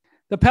setbacks.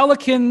 The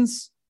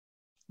Pelicans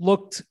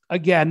looked,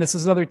 again, this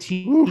is another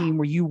team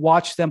where you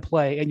watch them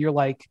play and you're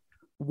like,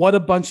 what a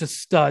bunch of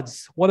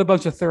studs, what a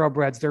bunch of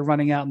thoroughbreds they're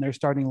running out in their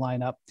starting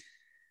lineup.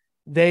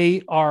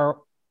 They are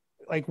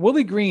like,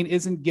 Willie Green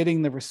isn't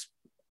getting the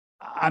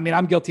I mean,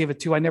 I'm guilty of it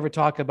too. I never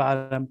talk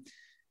about them.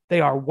 They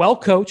are well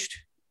coached.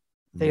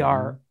 They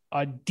are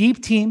a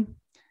deep team,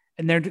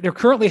 and they're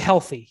currently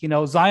healthy. You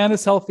know, Zion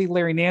is healthy.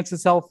 Larry Nance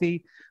is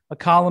healthy.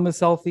 McCollum is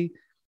healthy.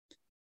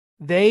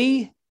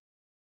 They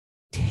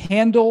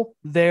handle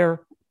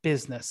their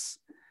business.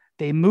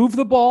 They move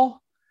the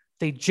ball.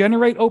 They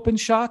generate open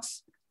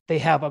shots. They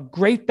have a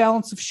great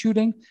balance of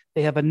shooting.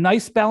 They have a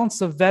nice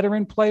balance of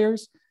veteran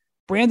players.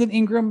 Brandon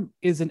Ingram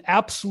is an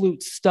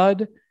absolute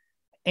stud.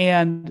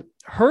 And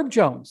Herb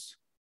Jones,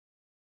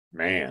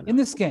 man, in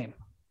this game,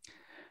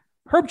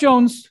 Herb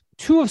Jones,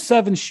 2 of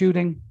 7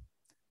 shooting,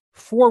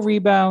 4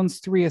 rebounds,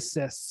 3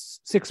 assists,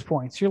 6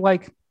 points. You're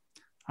like,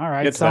 all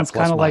right, it sounds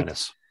kind of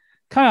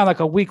like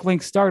a weak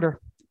link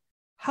starter.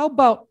 How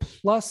about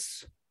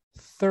plus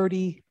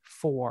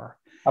 34?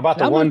 How about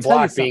the one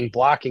block being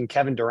blocking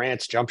Kevin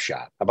Durant's jump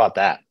shot? How about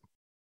that?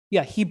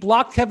 Yeah, he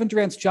blocked Kevin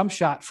Durant's jump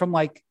shot from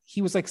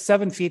he was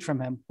 7 feet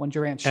from him when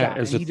Durant shot.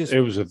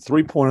 It was a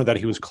 3-pointer that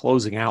he was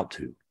closing out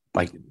to.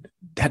 Like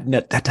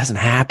that doesn't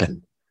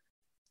happen.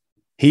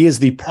 He is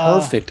the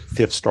perfect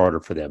 5th starter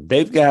for them.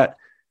 They've got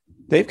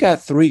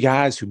 3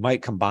 guys who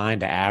might combine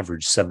to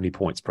average 70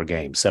 points per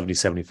game, 70,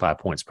 75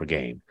 points per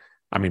game.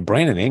 I mean,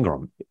 Brandon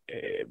Ingram,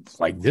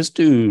 like this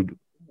dude,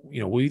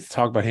 you know, we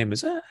talk about him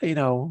as, you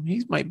know,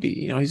 he might be,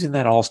 you know, he's in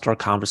that all-star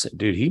conversation.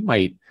 Dude, he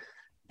might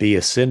be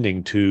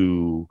ascending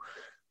to,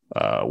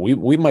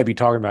 we might be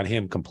talking about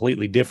him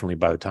completely differently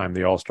by the time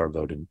the all-star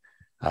voting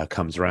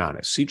comes around.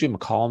 If CJ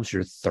McCollum's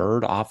your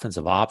 3rd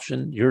offensive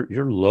option,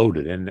 you're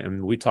loaded.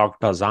 And we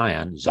talked about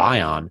Zion.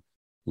 Zion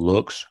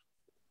looks,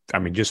 I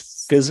mean,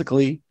 just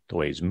physically, the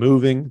way he's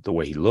moving, the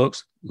way he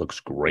looks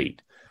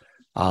great.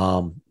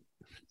 I'm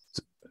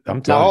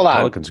telling you,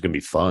 Pelicans are going to be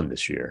fun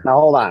this year. Now,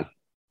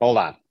 hold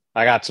on.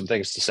 I got some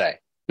things to say.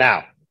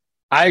 Now,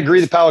 I agree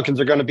the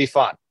Pelicans are going to be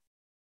fun.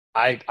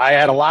 I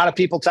had a lot of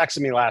people texting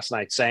me last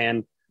night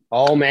saying,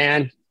 oh,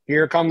 man,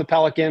 here come the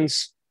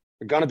Pelicans.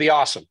 They're going to be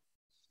awesome.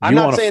 I'm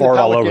not saying fart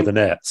all over the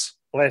Nets.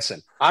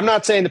 Listen, I'm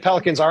not saying the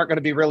Pelicans aren't going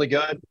to be really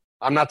good.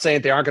 I'm not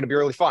saying they aren't going to be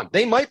really fun.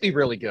 They might be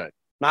really good.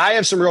 Now, I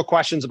have some real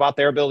questions about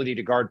their ability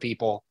to guard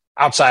people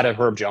outside of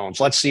Herb Jones.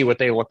 Let's see what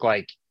they look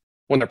like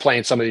when they're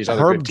playing some of these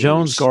other Herb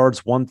Jones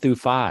guards 1 through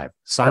 5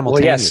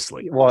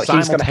 simultaneously. Well,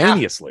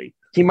 simultaneously.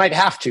 He might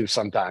have to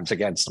sometimes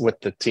with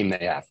the team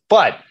they have.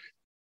 But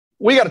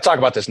we got to talk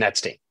about this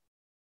Nets team.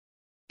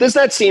 This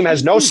Nets team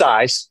has no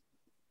size.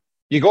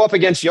 You go up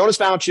against Jonas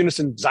Valanciunas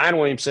and Zion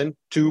Williamson,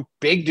 2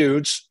 big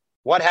dudes.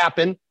 What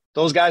happened?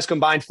 Those guys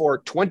combined for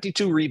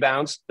 22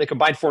 rebounds. They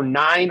combined for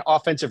 9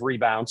 offensive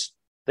rebounds.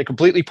 They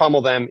completely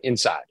pummel them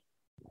inside.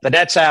 The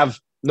Nets have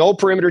no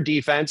perimeter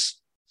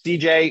defense.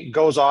 CJ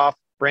goes off.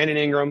 Brandon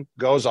Ingram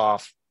goes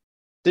off.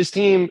 This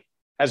team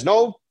has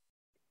no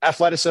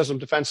athleticism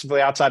defensively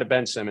outside of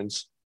Ben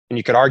Simmons. And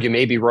you could argue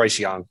maybe Royce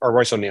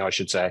O'Neal, I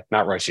should say,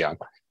 not Royce Young,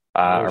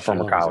 our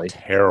former colleague.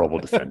 Terrible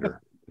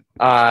defender.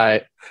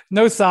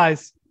 No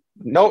size.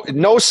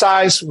 No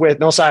size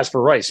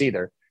for Royce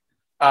either.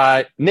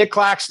 Nick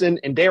Claxton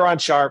and Day'Ron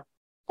Sharpe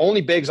only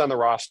bigs on the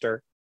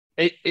roster.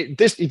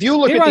 If you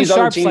look Day'Ron at these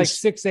other Sharp's teams, like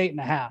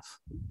 6'8.5".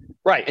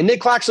 right, and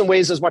Nick Claxton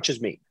weighs as much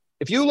as me.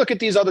 If you look at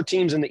these other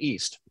teams in the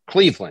East,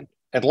 Cleveland,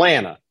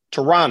 Atlanta,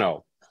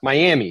 Toronto,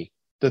 Miami,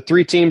 the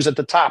 3 teams at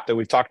the top that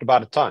we've talked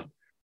about a ton,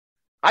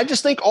 I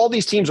just think all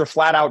these teams are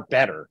flat out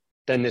better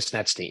than this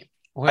Nets team.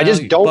 Well, I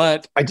just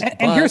don't.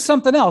 And here's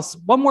something else.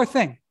 One more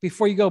thing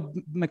before you go,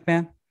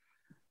 McMahon.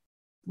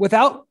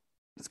 Without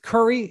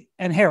Curry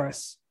and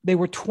Harris, they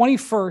were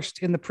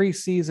 21st in the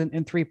preseason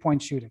in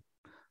 3-point shooting.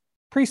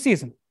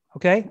 Preseason,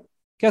 okay?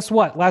 Guess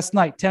what? Last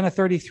night, 10 of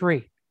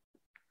 33.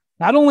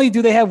 Not only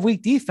do they have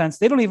weak defense,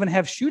 they don't even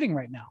have shooting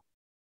right now.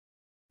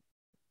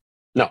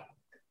 No.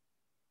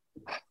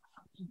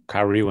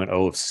 Kyrie went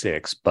 0 of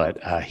 6,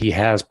 but he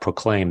has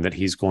proclaimed that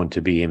he's going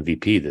to be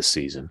MVP this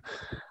season.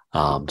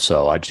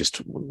 So I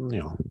just,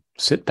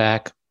 sit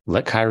back,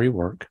 let Kyrie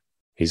work.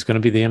 He's going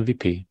to be the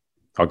MVP.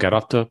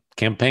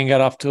 Campaign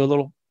got off to a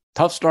little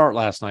tough start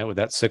last night with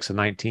that 6 of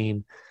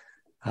 19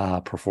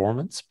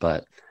 performance.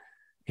 But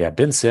yeah,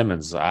 Ben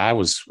Simmons,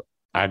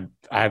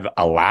 I've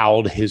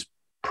allowed his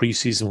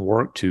preseason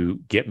work to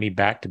get me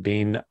back to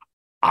being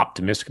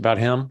optimistic about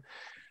him.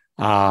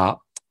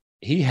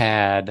 He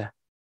had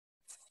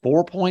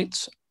 4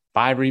 points,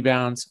 5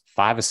 rebounds,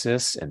 5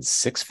 assists, and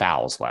 6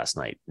 fouls last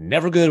night.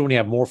 Never good when you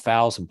have more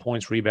fouls and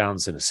points,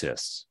 rebounds, and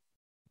assists.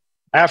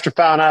 After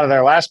fouling out of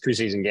their last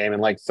preseason game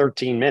in like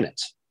 13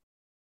 minutes.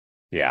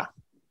 Yeah.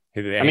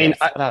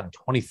 Out in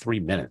 23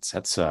 minutes.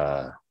 That's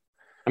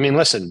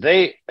listen,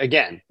 the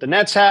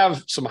Nets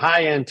have some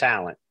high-end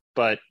talent,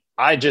 but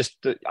I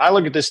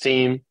look at this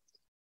team.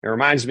 It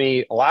reminds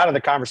me a lot of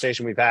the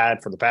conversation we've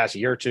had for the past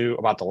year or two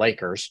about the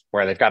Lakers,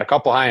 where they've got a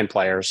couple high-end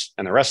players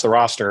and the rest of the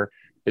roster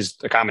is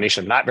a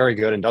combination of not very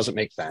good and doesn't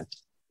make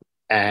sense.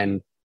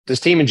 And this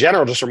team in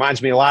general just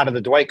reminds me a lot of the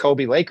Dwight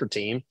Kobe Laker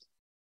team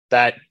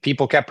that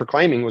people kept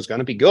proclaiming was going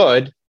to be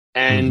good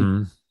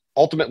and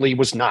ultimately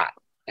was not.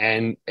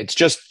 And it's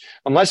just,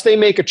 unless they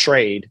make a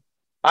trade,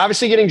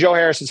 obviously getting Joe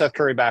Harris and Seth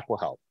Curry back will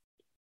help.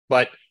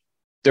 But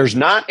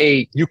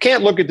you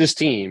can't look at this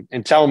team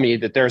and tell me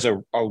that there's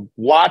a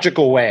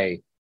logical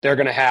way they're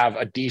going to have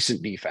a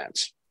decent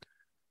defense.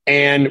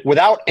 And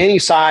without any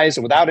size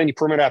and without any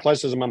perimeter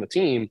athleticism on the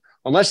team,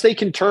 unless they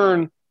can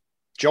turn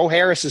Joe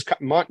Harris's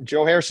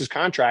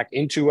contract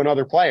into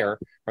another player,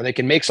 or they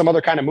can make some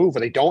other kind of move where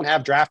they don't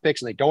have draft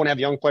picks and they don't have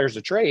young players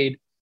to trade,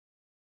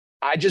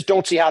 I just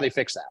don't see how they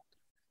fix that.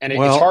 And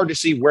it's hard to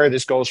see where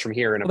this goes from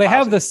here. They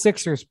have the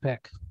Sixers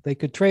pick. They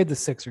could trade the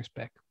Sixers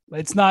pick.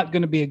 It's not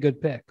going to be a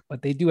good pick,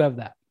 but they do have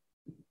that.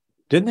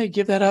 Didn't they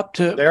give that up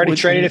to? They already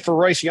traded it for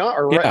Royce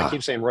Young. I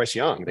keep saying Royce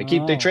Young. They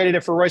traded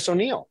it for Royce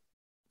O'Neal.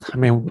 I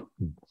mean,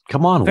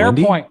 come on, fair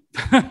Wendy. point.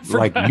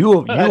 Like you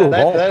of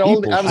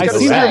all people. I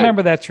seem to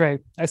remember that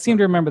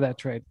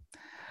trade.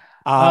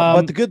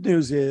 But the good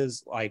news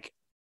is, like,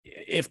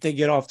 if they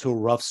get off to a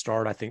rough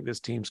start, I think this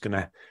team's going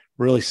to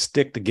really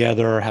stick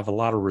together, have a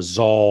lot of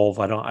resolve.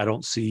 I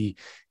don't see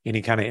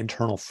any kind of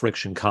internal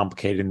friction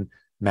complicating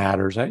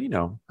matters.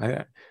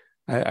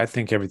 I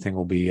think everything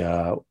will be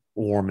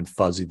warm and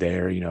fuzzy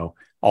there.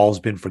 All's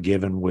been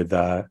forgiven with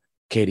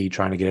KD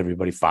trying to get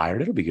everybody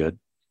fired. It'll be good.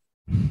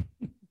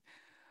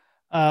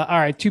 All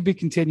right, to be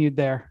continued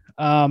there.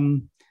 Another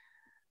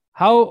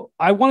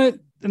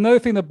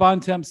thing that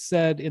Bontemps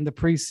said in the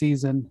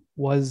preseason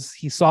was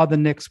he saw the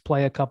Knicks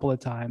play a couple of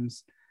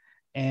times,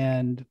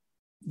 and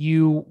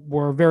you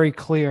were very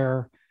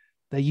clear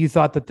that you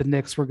thought that the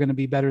Knicks were going to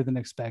be better than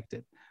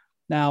expected.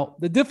 Now,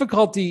 the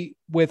difficulty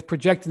with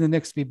projecting the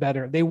Knicks to be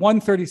better, they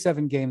won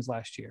 37 games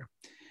last year.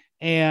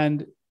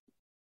 And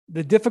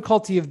the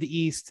difficulty of the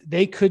East,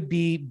 they could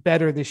be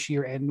better this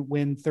year and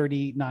win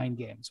 39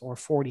 games or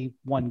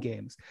 41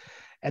 games.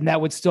 And that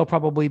would still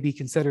probably be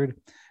considered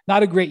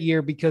not a great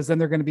year, because then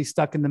they're going to be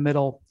stuck in the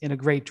middle in a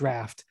great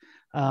draft.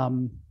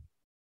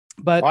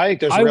 But I think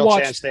there's a real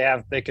chance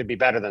they could be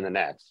better than the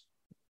Nets.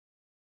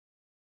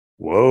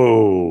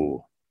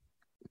 Whoa.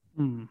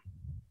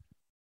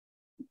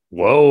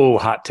 Whoa,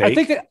 hot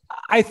take.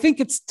 I think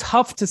it's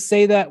tough to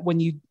say that when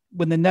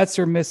the Nets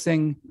are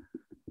missing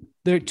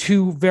their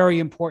 2 very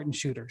important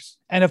shooters.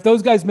 And if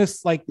those guys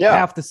miss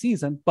half the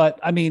season, but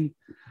I mean,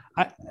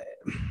 I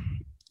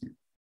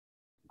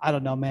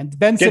don't know, man.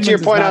 Ben Simmons Get to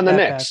your point on the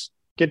bad. Knicks.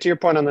 Get to your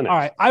point on the Knicks. All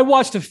right. I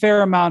watched a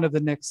fair amount of the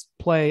Knicks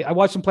play. I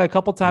watched them play a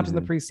couple times in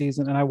the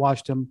preseason, and I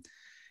watched them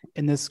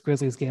in this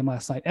Grizzlies game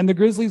last night. And the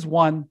Grizzlies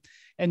won,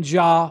 and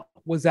Ja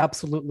was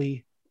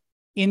absolutely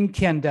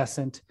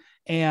incandescent.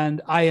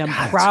 And I am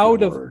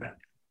proud of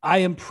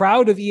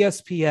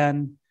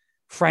ESPN,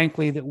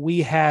 frankly, that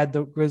we had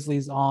the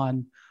Grizzlies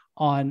on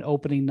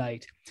opening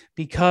night,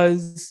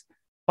 because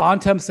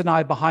Bontemps and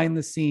I behind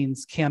the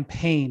scenes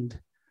campaigned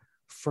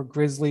for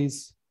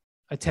Grizzlies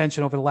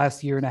attention over the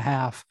last year and a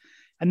half.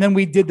 And then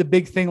we did the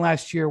big thing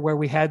last year where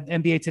we had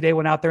NBA Today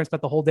went out there and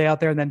spent the whole day out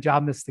there, and then Ja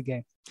missed the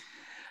game.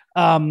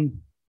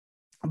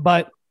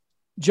 But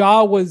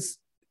Ja was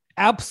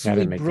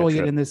absolutely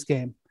brilliant in this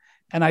game.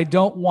 And I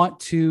don't want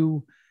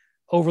to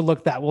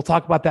overlook that. We'll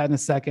talk about that in a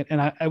second.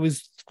 And I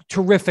was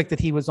terrific that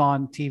he was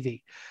on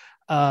TV.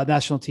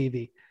 national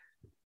TV.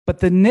 But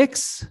the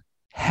Knicks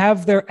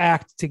have their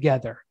act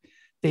together.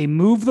 They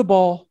move the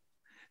ball.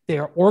 They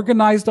are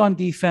organized on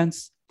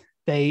defense.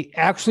 They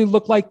actually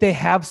look like they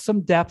have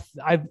some depth.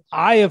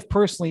 I have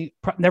personally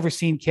never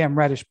seen Cam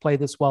Reddish play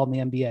this well in the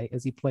NBA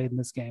as he played in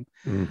this game.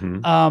 Mm-hmm.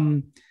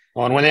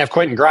 Well, and when they have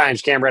Quentin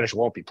Grimes, Cam Reddish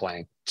won't be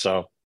playing,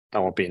 so that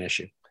won't be an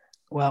issue.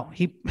 Well,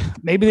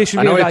 maybe they should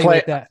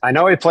reevaluate that. I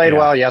know he played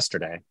well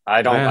yesterday.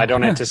 I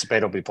don't anticipate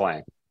he'll be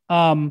playing.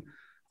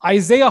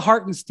 Isaiah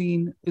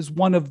Hartenstein is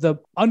one of the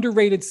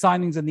underrated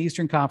signings in the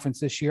Eastern Conference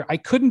this year. I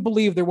couldn't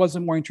believe there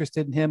wasn't more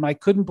interested in him. I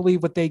couldn't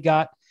believe what they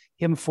got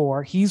him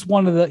for. He's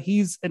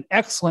an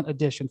excellent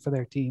addition for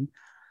their team.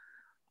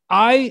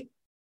 I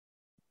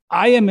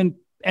am in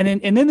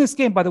this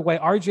game, by the way,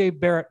 RJ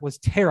Barrett was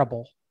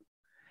terrible.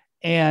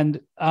 And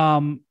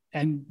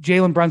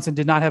Jalen Brunson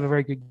did not have a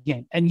very good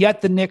game. And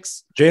yet the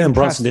Knicks. Jalen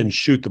Brunson didn't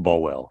shoot the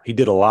ball well. He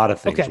did a lot of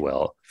things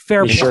well.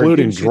 Fair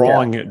including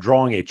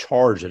drawing a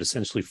charge that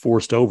essentially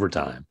forced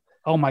overtime.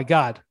 Oh my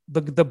God.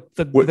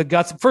 The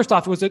guts. First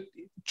off, it was a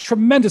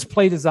tremendous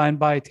play design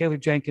by Taylor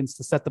Jenkins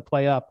to set the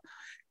play up.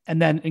 And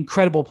then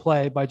incredible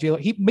play by Jalen.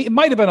 It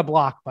might have been a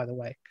block, by the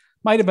way.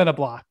 Might have been a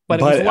block, but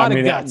it was a lot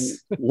of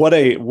guts. What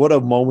a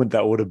moment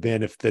that would have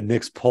been if the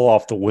Knicks pull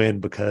off the win,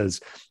 because,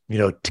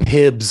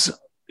 Tibbs,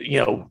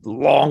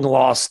 long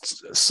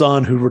lost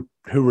son who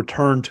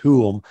returned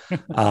to him,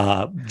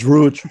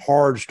 drew a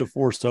charge to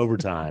forced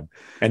overtime,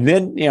 and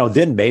then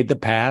made the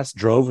pass,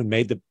 drove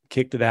and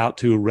kicked it out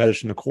to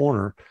Reddish in the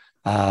corner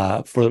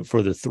for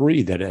the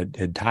three that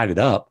had tied it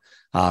up.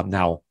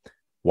 Now,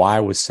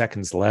 why with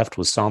seconds left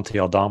was Santi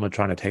Aldama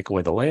trying to take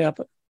away the layup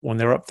when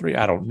they were up 3?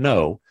 I don't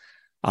know.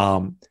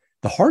 The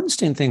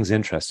Hartenstein thing's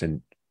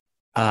interesting.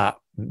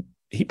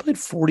 He played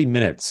 40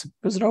 minutes. It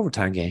was an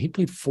overtime game. He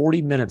played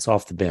 40 minutes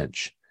off the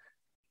bench.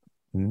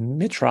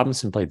 Mitch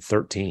Robinson played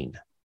 13.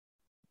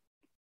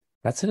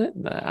 That's it.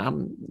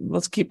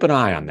 Let's keep an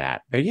eye on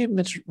that. They gave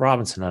Mitch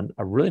Robinson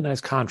a really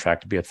nice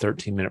contract to be a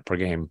 13-minute per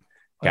game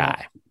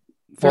guy.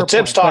 Well,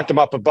 Tibbs talked him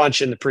up a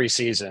bunch in the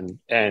preseason,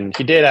 and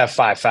he did have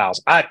 5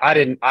 fouls. I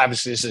didn't.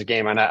 Obviously, this is a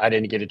game I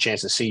didn't get a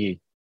chance to see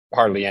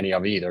hardly any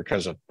of either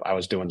because I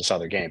was doing this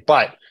other game.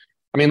 But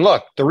I mean,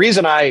 look, the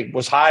reason I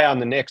was high on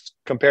the Knicks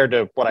compared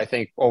to what I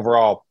think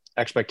overall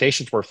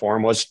expectations were for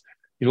him was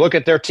you look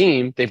at their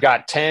team, they've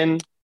got 10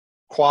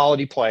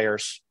 quality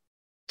players.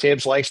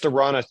 Tibbs likes to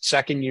run a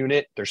second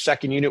unit. Their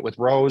second unit with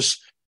Rose,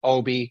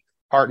 Obi,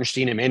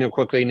 Hartenstein, Emmanuel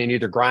quickly, and then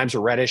either Grimes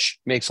or Reddish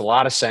makes a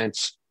lot of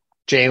sense.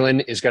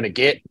 Jalen is going to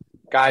get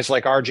guys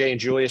like RJ and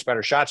Julius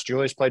better shots.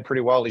 Julius played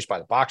pretty well, at least by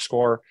the box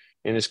score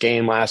in this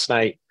game last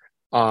night.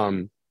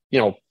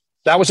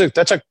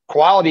 That's a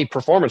quality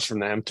performance from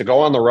them to go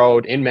on the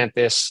road in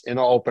Memphis in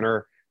the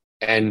opener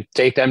and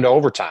take them to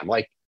overtime.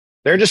 Like,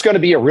 they're just going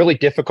to be a really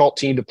difficult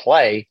team to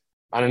play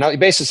on a nightly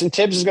basis. And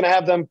Tibbs is going to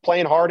have them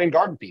playing hard and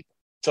guarding people.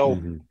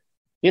 So,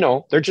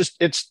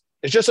 it's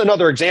just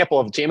another example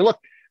of a team. And look,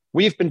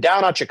 we've been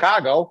down on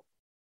Chicago.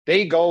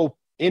 They go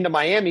into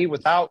Miami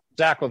without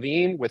Zach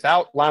LaVine,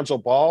 without Lonzo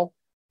Ball,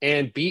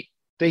 and beat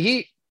the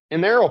Heat in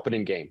their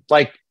opening game.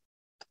 Like,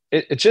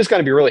 it's just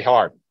going to be really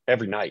hard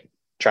every night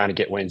trying to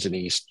get wins in the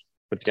East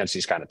against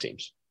these kind of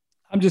teams.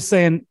 I'm just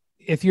saying,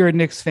 if you're a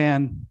Knicks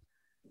fan,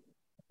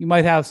 you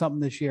might have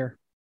something this year.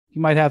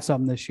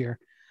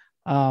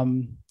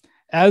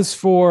 As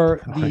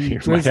for the you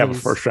Grizzlies, might have a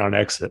first round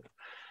exit.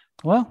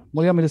 Well,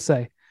 what do you want me to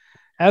say?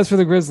 As for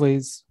the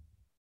Grizzlies,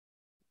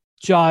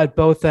 Ja at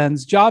both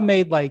ends. Ja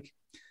made like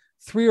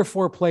 3 or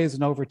 4 plays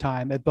in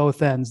overtime at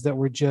both ends that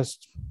were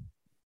just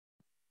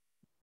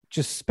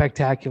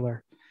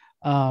spectacular.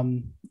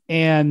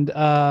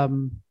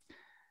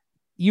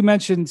 You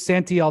mentioned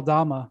Santi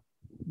Aldama,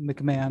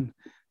 McMahon.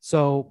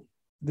 So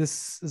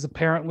this is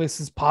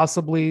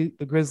possibly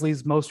the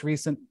Grizzlies' most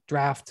recent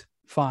draft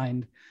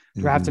and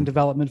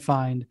development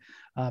find.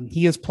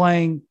 He is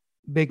playing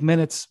big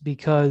minutes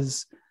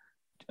because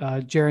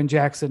Jaren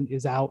Jackson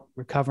is out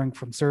recovering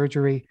from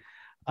surgery.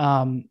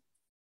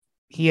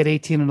 He had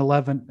 18 and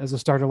 11 as a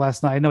starter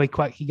last night. I know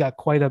he got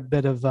quite a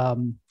bit of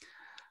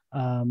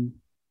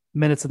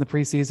minutes in the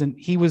preseason.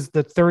 He was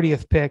the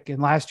 30th pick in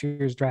last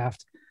year's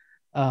draft.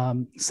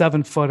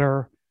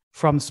 7-footer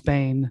from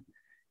Spain.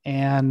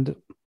 And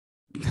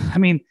I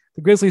mean,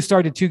 the Grizzlies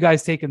started 2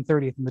 guys taken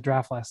 30th in the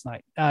draft last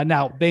night.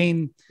 Now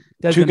Bain,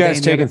 2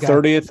 guys taken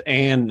 30th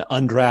and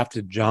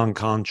undrafted John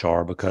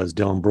Conchar because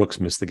Dylan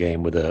Brooks missed the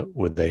game with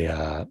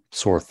a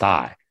sore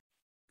thigh.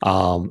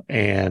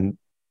 And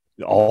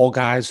all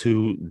guys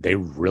who they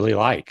really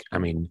like. I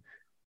mean,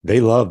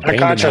 they love Bain.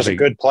 Conchar's a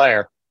good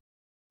player.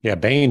 Yeah,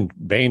 Bain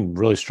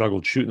really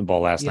struggled shooting the ball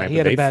last night,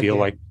 but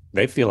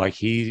they feel like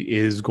he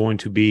is going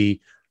to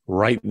be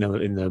right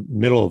in the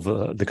middle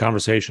of the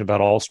conversation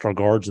about all-star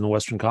guards in the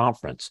Western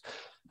Conference.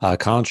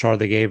 Conchar,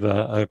 they gave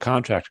a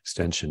contract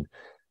extension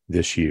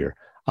this year.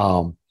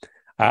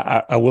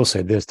 I will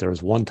say this. There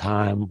was one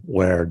time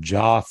where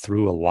Ja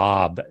threw a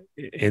lob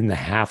in the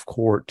half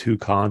court to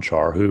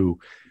Conchar, who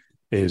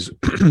is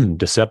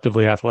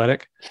deceptively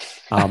athletic.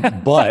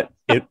 But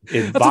it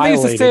That's what they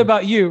used to say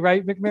about you,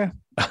 right, McMahon?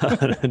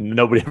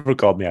 Nobody ever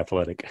called me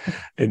athletic,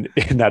 and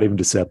not even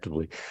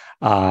deceptively.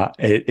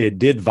 It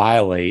did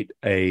violate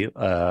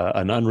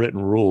an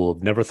unwritten rule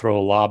of never throw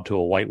a lob to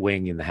a white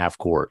wing in the half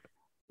court.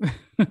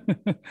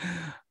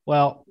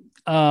 Well,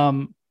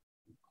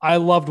 I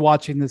loved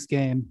watching this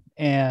game,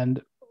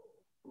 and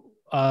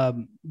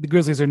the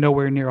Grizzlies are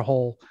nowhere near a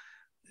hole,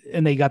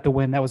 and they got the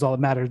win. That was all that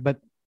matters. But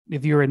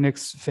if you're a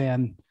Knicks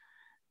fan,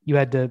 you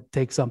had to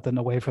take something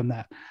away from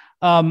that.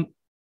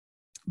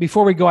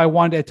 Before we go, I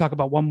wanted to talk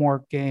about one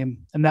more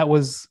game, and that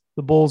was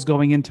the Bulls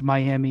going into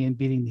Miami and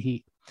beating the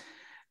Heat.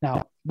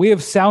 Now, we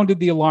have sounded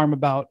the alarm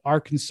about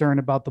our concern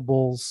about the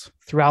Bulls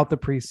throughout the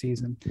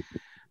preseason.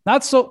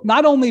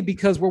 Not only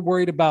because we're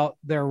worried about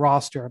their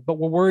roster, but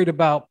we're worried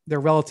about their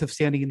relative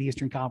standing in the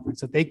Eastern Conference,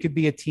 that they could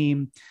be a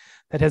team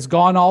that has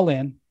gone all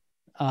in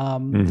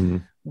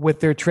with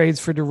their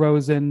trades for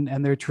DeRozan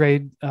and their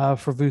trade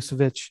for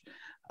Vucevic.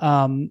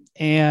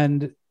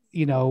 And,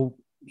 you know,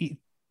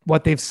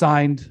 what they've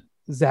signed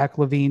Zach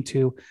LaVine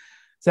to.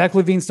 Zach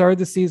LaVine started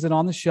the season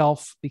on the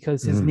shelf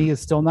because his knee is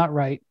still not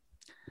right.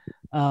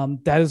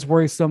 That is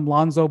worrisome.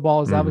 Lonzo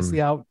Ball is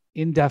obviously out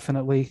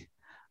indefinitely.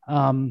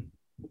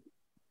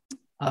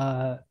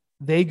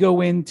 They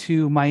go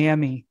into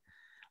Miami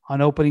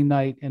on opening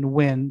night and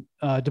win.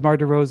 DeMar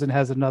DeRozan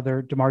has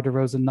another DeMar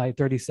DeRozan night,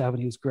 37.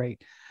 He was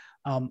great.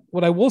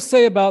 What I will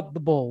say about the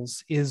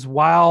Bulls is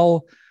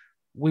while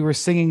we were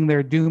singing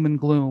their doom and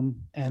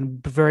gloom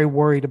and very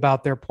worried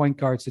about their point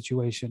guard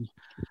situation,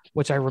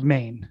 which I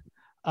remain,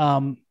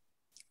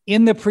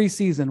 in the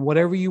preseason,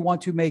 whatever you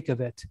want to make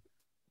of it,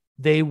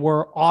 they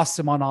were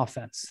awesome on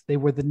offense. They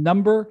were the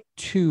number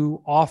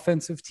 2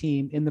 offensive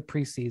team in the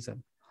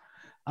preseason,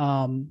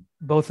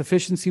 both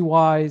efficiency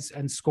wise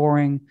and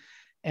scoring.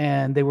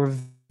 And they were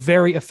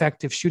very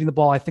effective shooting the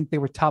ball. I think they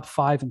were top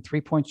 5 in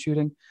 3-point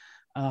shooting,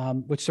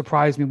 which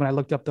surprised me when I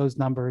looked up those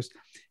numbers.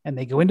 And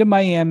they go into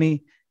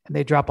Miami and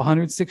they drop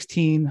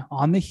 116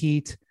 on the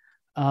Heat.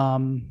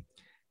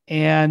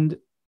 And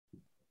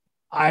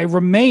I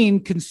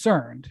remain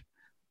concerned,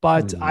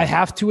 but I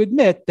have to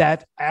admit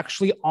that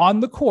actually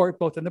on the court,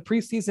 both in the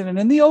preseason and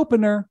in the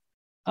opener,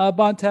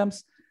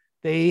 Bontemps,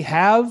 they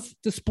have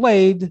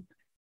displayed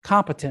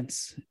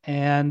competence.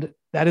 And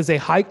that is a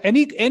high,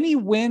 any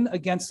win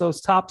against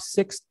those top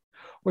 6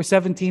 or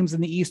 7 teams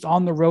in the East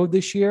on the road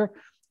this year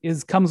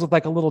comes with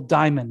like a little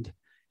diamond,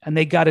 and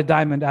they got a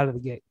diamond out of the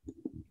gate.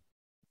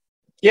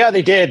 Yeah,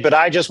 they did. But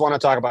I just want to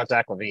talk about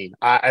Zach LaVine.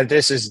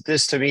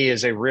 This to me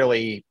is a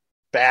really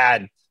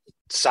bad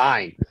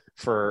sign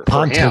for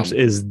Bontemps him.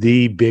 Is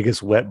the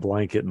biggest wet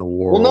blanket in the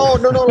world. Well,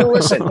 no.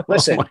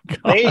 Listen.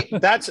 Oh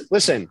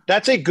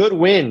That's a good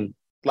win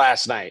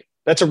last night.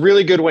 That's a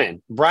really good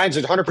win. Brian's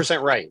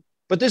 100% right.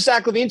 But this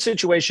Zach LaVine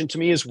situation to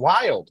me is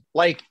wild.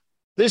 Like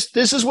this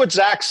is what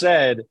Zach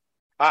said.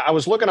 I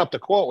was looking up the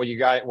quote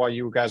while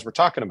you guys were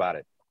talking about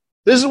it.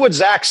 This is what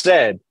Zach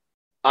said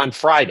on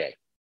Friday,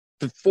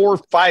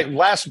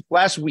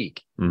 last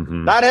week.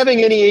 Not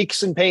having any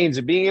aches and pains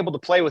and being able to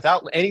play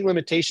without any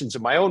limitations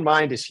in my own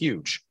mind is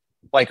huge.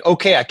 Like,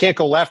 okay, I can't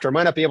go left, or I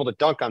might not be able to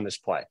dunk on this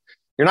play.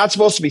 You're not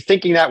supposed to be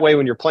thinking that way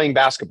when you're playing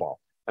basketball.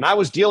 And I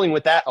was dealing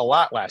with that a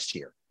lot last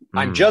year.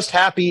 I'm just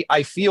happy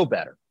I feel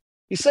better.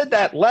 He said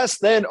that less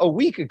than a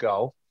week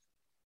ago.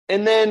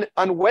 And then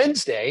on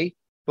Wednesday,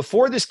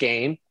 before this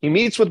game, he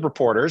meets with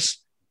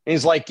reporters and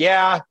he's like,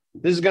 yeah,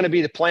 this is going to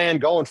be the plan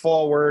going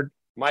forward.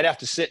 Might have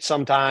to sit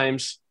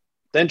sometimes.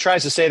 Then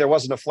tries to say there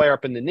wasn't a flare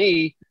up in the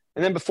knee.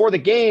 And then before the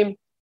game,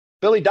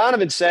 Billy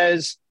Donovan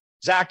says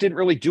Zach didn't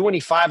really do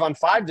any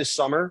 5-on-5 this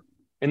summer.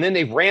 And then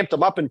they ramped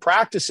him up in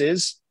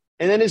practices.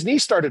 And then his knee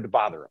started to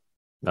bother him.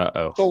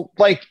 Uh-oh. So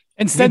like,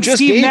 instead,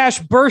 Steve Nash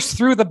burst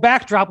through the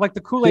backdrop like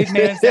the Kool-Aid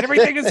man and said,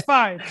 everything is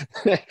fine.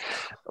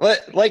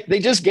 Like they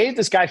just gave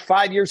this guy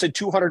 5 years at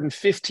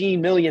 $215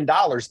 million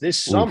this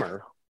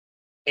summer.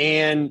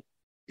 And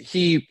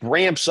he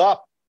ramps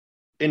up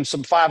in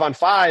some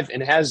 5-on-5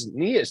 and has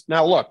knees.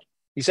 Now, look,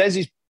 he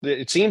says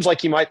it seems like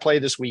he might play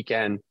this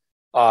weekend.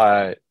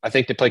 I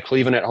think they play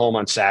Cleveland at home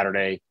on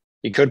Saturday.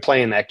 He could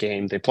play in that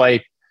game. They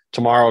play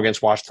tomorrow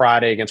against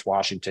Friday against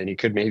Washington. He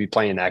could maybe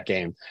play in that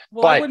game.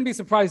 Well, I wouldn't be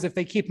surprised if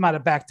they keep him out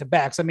of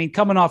back-to-backs. I mean,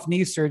 coming off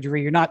knee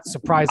surgery, you're not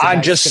surprised.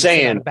 I'm just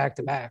saying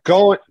back-to-back.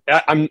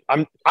 I'm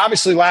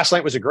obviously last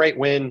night was a great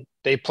win.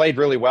 They played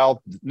really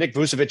well. Nick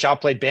Vucevic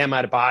outplayed Bam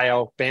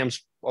Adebayo.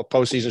 Bam's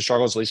postseason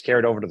struggles at least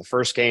carried over to the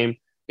first game.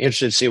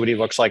 Interested to see what he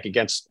looks like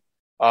against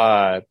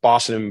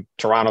Boston and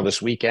Toronto this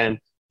weekend.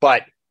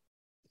 But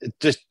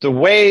just the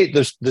way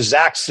the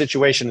Zach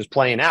situation is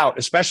playing out,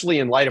 especially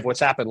in light of what's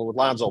happened with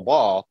Lonzo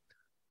Ball,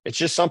 it's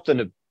just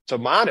something to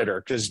monitor.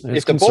 Because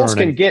if the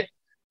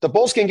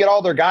Bulls can get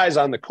all their guys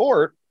on the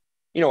court,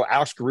 you know,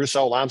 Alex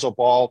Caruso, Lonzo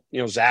Ball, you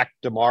know, Zach,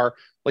 DeMar,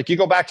 like you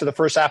go back to the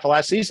first half of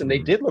last season, they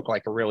did look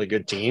like a really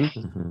good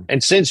team.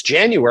 And since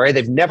January,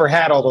 they've never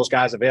had all those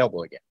guys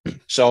available again.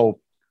 So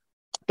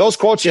those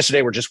quotes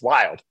yesterday were just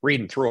wild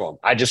reading through them.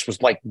 I just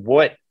was like,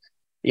 what,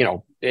 you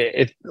know,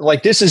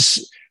 like this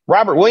is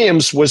Robert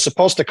Williams was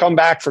supposed to come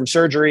back from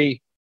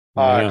surgery,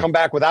 come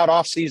back without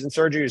off-season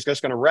surgery. He's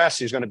just going to rest.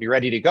 He's going to be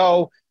ready to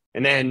go.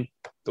 And then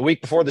the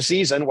week before the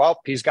season, well,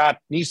 he's got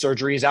knee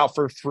surgery. He's out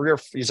for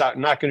he's out,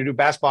 not going to do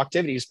basketball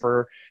activities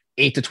for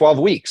 8 to 12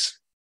 weeks.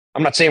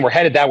 I'm not saying we're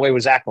headed that way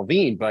with Zach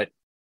LaVine, but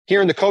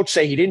hearing the coach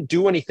say he didn't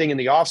do anything in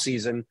the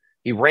offseason,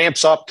 he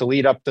ramps up to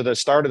lead up to the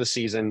start of the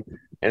season,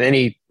 and then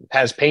he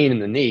has pain in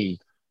the knee.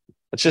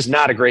 It's just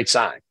not a great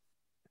sign.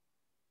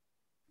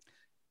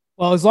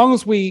 Well, as long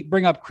as we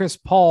bring up Chris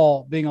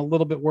Paul being a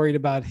little bit worried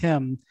about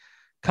him,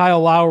 Kyle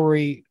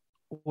Lowry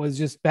was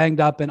just banged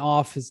up and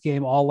off his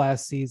game all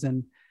last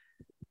season.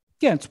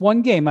 Again, it's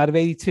one game out of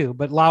 82,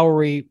 but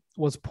Lowry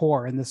was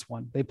poor in this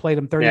one. They played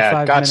him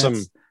 35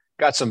 minutes.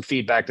 Got some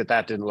feedback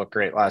that didn't look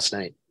great last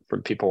night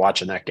from people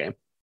watching that game.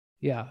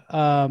 Yeah.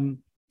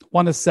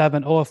 1 of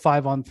 7, 0 of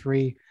 5 on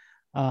 3.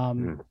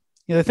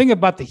 The thing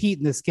about the Heat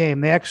in this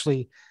game, they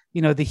actually,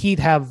 the Heat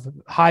have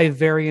high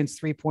variance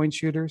 3-point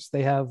shooters.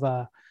 They have,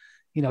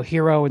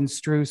 Hero and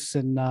Strus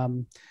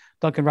and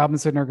Duncan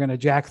Robinson are going to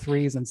jack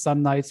threes, and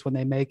some nights when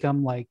they make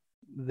them, like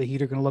the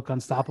Heat are going to look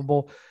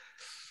unstoppable.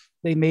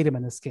 They made him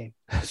in this game.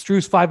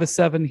 Strus 5 of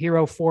 7,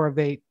 Hero 4 of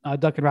 8.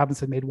 Duncan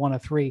Robinson made 1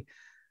 of 3.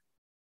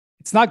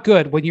 It's not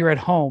good when you're at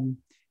home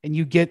and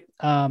you get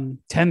 10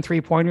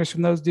 3-pointers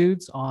from those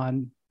dudes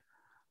on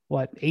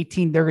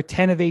 18. They're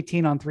 10 of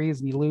 18 on threes,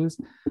 and you lose.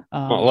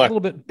 A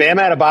little bit. Bam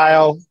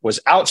Adebayo was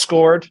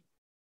outscored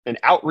and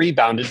out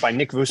rebounded by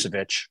Nick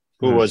Vucevic,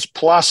 who was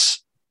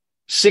plus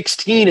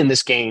 16 in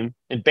this game,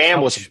 and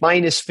Bam was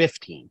minus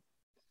 15.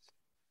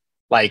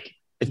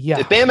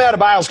 If Bam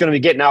Adebayo is going to be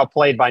getting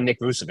outplayed by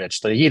Nick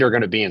Vucevic, the Heat are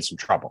going to be in some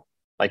trouble.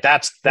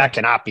 That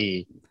cannot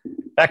be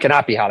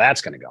how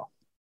that's going to go.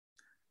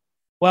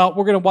 Well,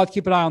 we're going to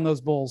keep an eye on those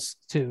Bulls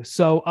too.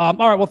 So, all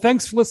right. Well,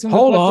 thanks for listening.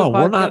 Hold on.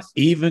 We're not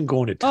even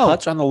going to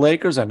touch on the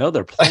Lakers. I know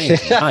they're playing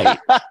tonight.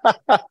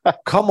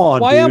 Come on,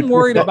 Why dude. I'm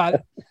worried about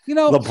it.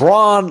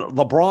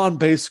 LeBron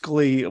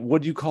basically,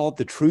 what do you call it?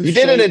 The truth. You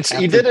did an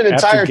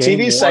entire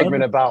TV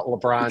segment about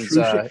LeBron's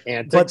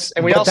antics.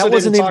 And we also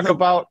didn't talk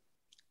about.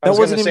 That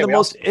wasn't even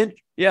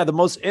the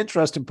most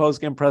interesting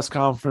post-game press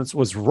conference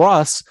was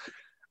Russ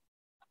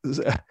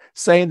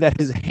saying that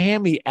his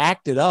hammy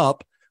acted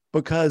up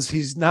because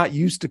he's not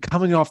used to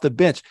coming off the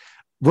bench.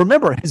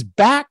 Remember, his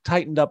back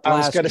tightened up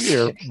last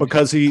year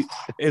because he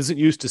isn't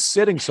used to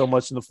sitting so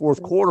much in the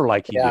fourth quarter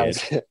like he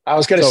did. I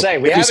was going to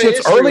say, if he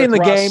sits early in the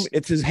game,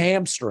 it's his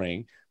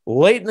hamstring.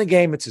 Late in the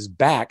game, it's his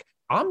back.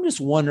 I'm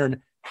just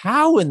wondering,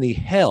 how in the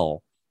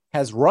hell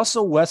has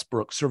Russell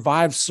Westbrook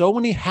survived so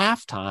many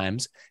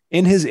halftimes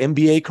in his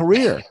NBA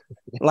career?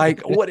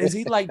 What is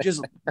he like?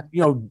 Just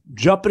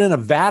jumping in a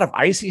vat of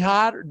icy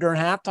hot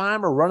during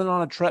halftime or running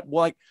on a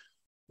treadmill?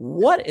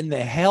 What in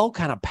the hell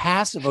kind of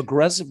passive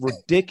aggressive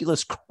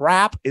ridiculous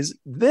crap is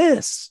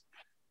this?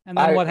 And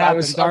then what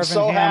happened? I'm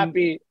so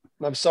happy.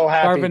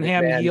 Darvin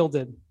Ham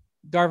yielded.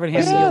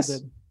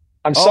 Yielded.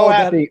 I'm so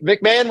happy.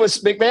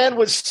 McMahon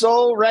was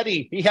so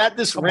ready. He had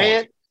this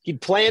rant. He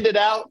planned it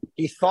out.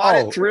 He thought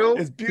it through.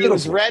 It's beautiful. He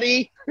was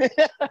ready.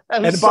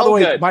 And by the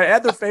way, my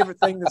other favorite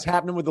thing that's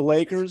happening with the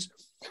Lakers,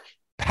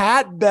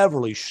 Pat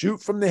Beverly,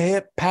 shoot from the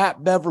hip,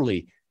 Pat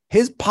Beverly.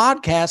 His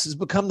podcast has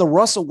become the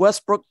Russell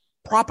Westbrook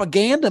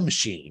propaganda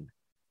machine.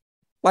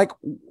 What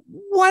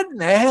in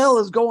the hell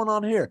is going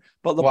on here?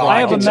 But LeBron, I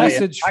have a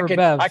message for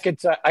Bev. I could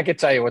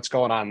tell you what's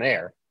going on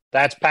there.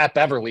 That's Pat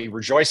Beverly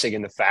rejoicing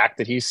in the fact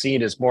that he's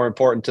seen as more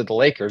important to the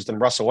Lakers than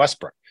Russell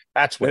Westbrook.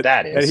 That's what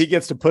that is. And he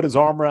gets to put his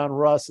arm around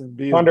Russ and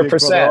be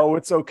 100%. Oh,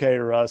 it's okay,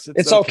 Russ.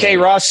 It's okay,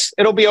 Russ.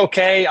 It'll be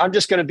okay. I'm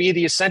just going to be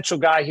the essential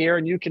guy here,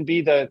 and you can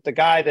be the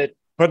guy that.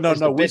 But no,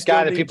 the big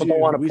guy that people don't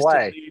want to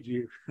play.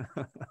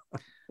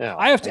 Yeah,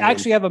 I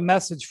actually have a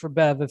message for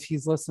Bev if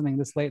he's listening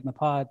this late in the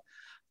pod.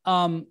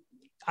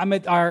 I'm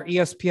at our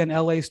ESPN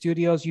LA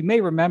studios. You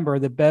may remember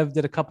that Bev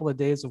did a couple of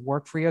days of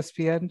work for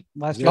ESPN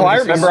last year. Oh, I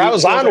remember. I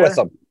was on with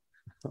him.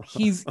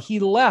 He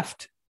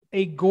left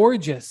a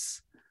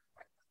gorgeous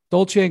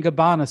Dolce &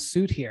 Gabbana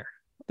suit here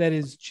that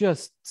is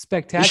just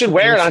spectacular. You should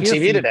wear it on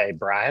TV today,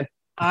 Brian.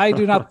 I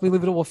do not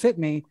believe it will fit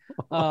me,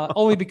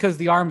 only because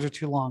the arms are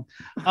too long.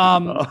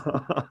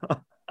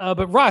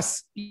 But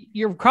Russ,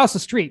 you're across the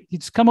street. You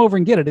just come over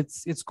and get it.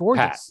 It's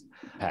gorgeous.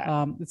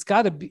 Pat. It's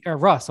got to be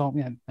Russ. Oh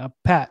man,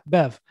 Pat,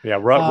 Bev. Yeah,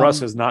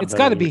 Russ has not. It's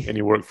got to be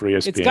any work for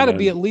ESPN. It's got to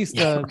be at least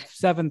a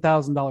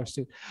 $7,000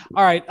 suit.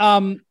 All right.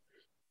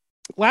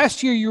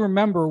 Last year, you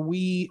remember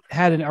we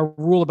had a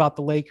rule about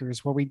the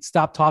Lakers where we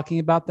stopped talking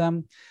about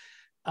them,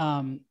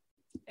 and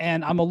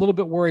I'm a little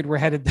bit worried we're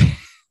headed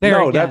there.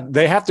 No, again.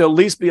 They have to at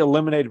least be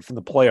eliminated from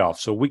the playoffs.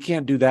 So we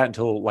can't do that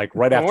until right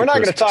after. We're not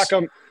going to Christmas. talk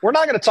them. We're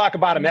not going to talk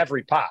about them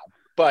every pod.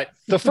 But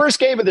the first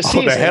game of the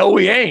season. The hell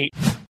we ain't.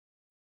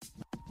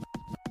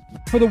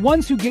 For the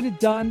ones who get it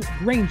done,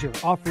 Grainger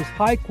offers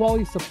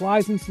high-quality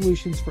supplies and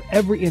solutions for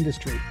every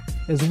industry,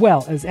 as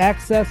well as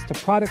access to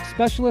product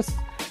specialists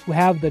who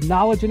have the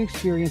knowledge and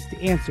experience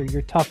to answer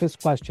your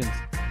toughest questions.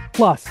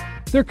 Plus,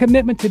 their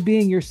commitment to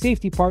being your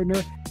safety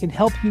partner can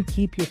help you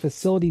keep your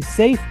facilities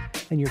safe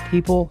and your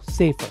people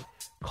safer.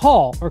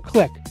 Call or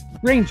click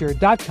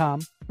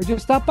Grainger.com or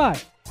just stop by.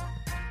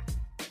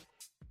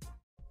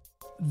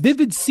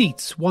 Vivid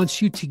Seats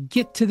wants you to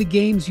get to the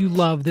games you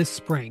love this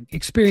spring.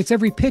 Experience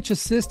every pitch,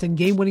 assist, and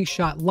game-winning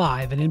shot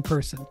live and in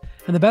person.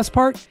 And the best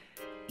part?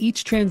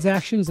 Each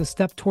transaction is a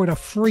step toward a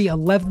free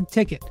 11th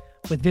ticket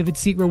with Vivid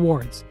Seat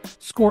Rewards.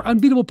 Score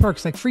unbeatable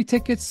perks like free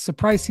tickets,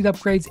 surprise seat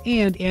upgrades,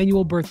 and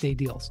annual birthday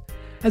deals.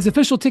 As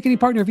official ticketing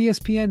partner of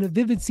ESPN,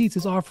 Vivid Seats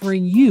is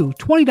offering you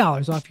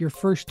 $20 off your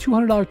first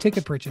 $200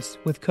 ticket purchase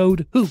with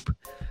code HOOP.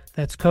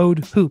 That's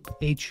code HOOP,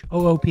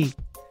 H-O-O-P.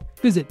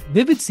 Visit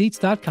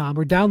vividseats.com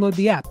or download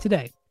the app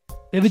today.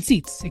 Vivid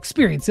Seats,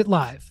 experience it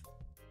live.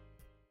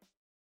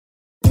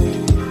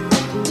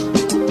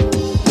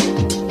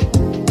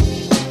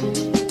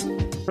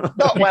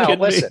 No, well,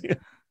 listen.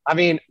 I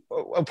mean,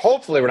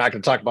 hopefully we're not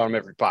going to talk about him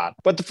every pod.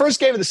 But the first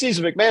game of the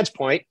season, McMahon's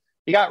point,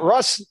 you got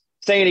Russ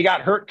saying he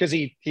got hurt because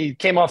he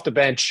came off the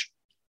bench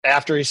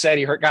after he said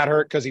he got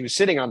hurt because he was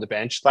sitting on the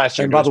bench last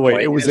year. And by the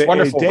way, it was a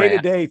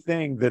day-to-day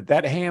thing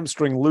that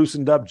hamstring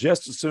loosened up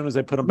just as soon as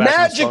they put him back.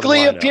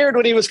 Magically appeared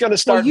when he was going to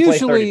start and play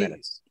 30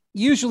 minutes.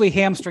 Usually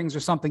hamstrings are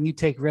something you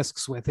take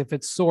risks with. If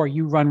it's sore,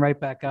 you run right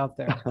back out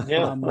there.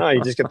 Yeah, no,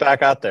 you just get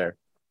back out there.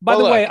 By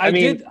the way,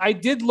 I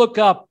did look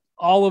up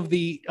all of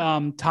the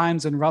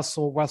times in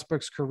Russell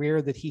Westbrook's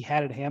career that he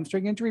had a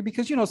hamstring injury,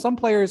 because, some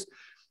players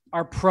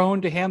are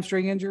prone to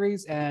hamstring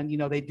injuries and,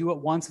 they do it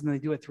once and then they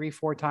do it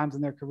 3-4 times in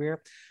their career.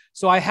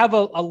 So I have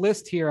a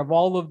list here of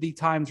all of the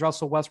times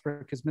Russell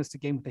Westbrook has missed a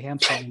game with a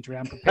hamstring injury.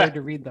 I'm prepared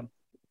to read them.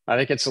 I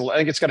think it's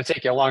going to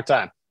take you a long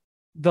time.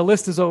 The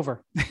list is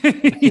over.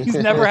 He's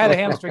never had a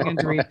hamstring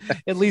injury.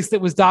 At least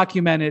it was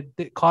documented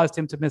that caused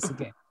him to miss a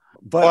game.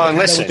 But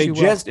listen,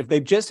 if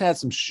they just had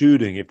some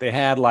shooting, if they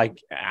had a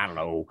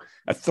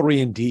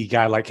 3-and-D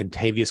guy like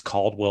Kentavious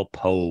Caldwell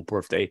Pope, or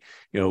if they,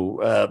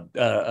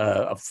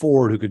 a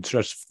forward who could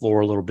stretch the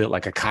floor a little bit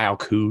like a Kyle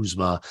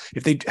Kuzma,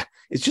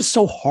 it's just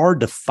so hard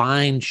to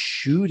find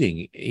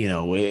shooting.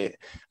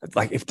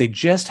 Like if they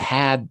just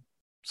had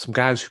some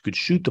guys who could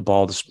shoot the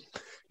ball,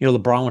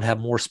 LeBron would have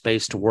more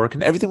space to work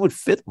and everything would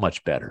fit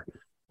much better.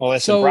 Well,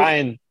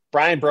 listen,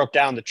 Brian broke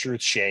down the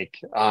truth shake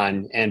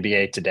on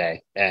NBA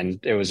Today, and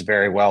it was a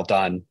very well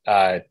done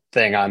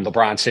thing on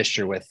LeBron's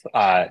history with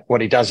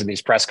what he does in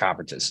these press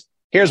conferences.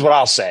 Here's what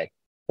I'll say.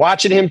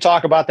 Watching him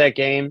talk about that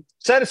game,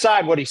 set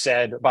aside what he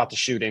said about the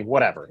shooting,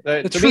 whatever.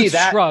 The truth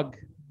shrug,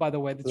 by the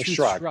way. The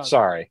shrug.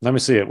 Sorry. Let me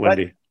see it,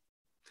 Wendy.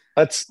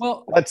 Let's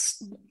set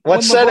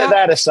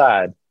that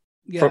aside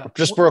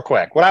just real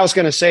quick. What I was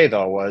going to say,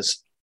 though,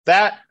 was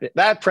that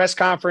press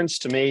conference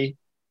to me,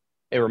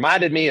 it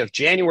reminded me of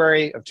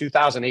January of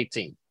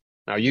 2018.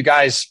 Now, you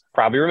guys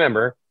probably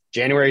remember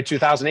January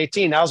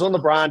 2018. That was when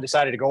LeBron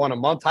decided to go on a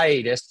month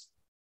hiatus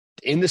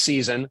in the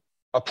season,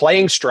 a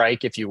playing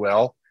strike, if you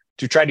will,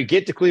 to try to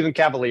get the Cleveland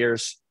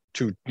Cavaliers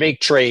to make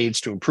trades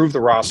to improve the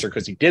roster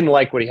because he didn't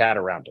like what he had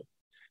around him.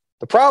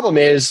 The problem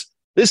is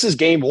this is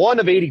game 1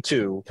 of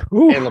 82,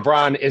 and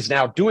LeBron is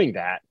now doing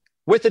that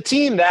with a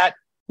team that,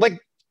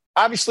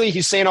 obviously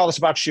he's saying all this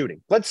about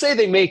shooting. Let's say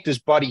they make this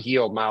Buddy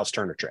Hield, Miles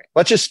Turner trade.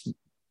 Let's just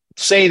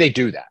say they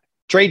do that.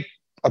 Trade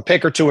a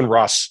pick or two in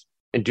Russ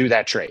and do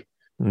that trade.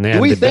 Man, do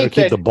we better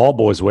keep the ball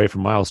boys away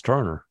from Miles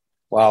Turner.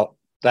 Well,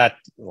 that's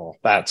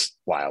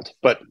wild.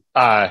 But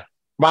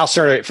Miles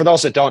Turner, for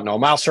those that don't know,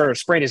 Miles Turner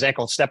sprained his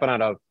ankle stepping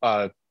on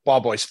a ball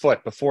boy's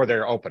foot before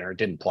their opener.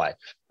 Didn't play.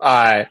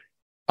 But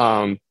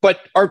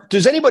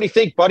does anybody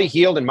think Buddy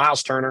Hield and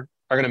Miles Turner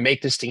are going to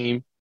make this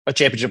team a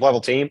championship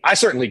level team? I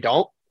certainly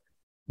don't.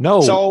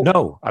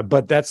 No,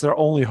 but that's their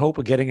only hope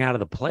of getting out of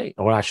the play.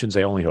 Or I shouldn't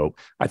say only hope.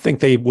 I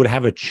think they would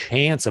have a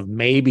chance of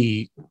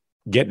maybe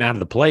getting out of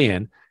the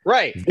play-in.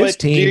 Right. This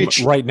team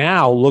right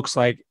now looks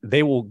like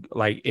they will,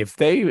 if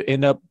they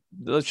end up,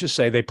 let's just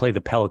say they play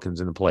the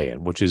Pelicans in the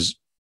play-in, which is,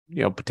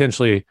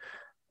 potentially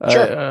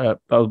a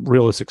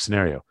realistic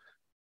scenario.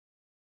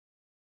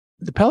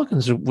 The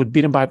Pelicans would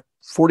beat them by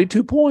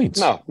 42 points.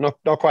 No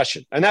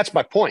question. And that's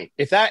my point.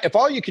 If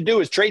all you can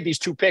do is trade these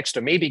 2 picks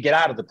to maybe get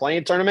out of the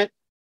play-in tournament,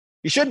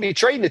 you shouldn't be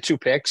trading the 2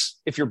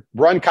 picks if you're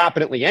run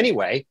competently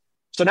anyway.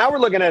 So now we're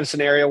looking at a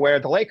scenario where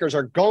the Lakers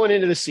are going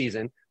into the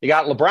season. You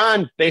got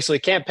LeBron basically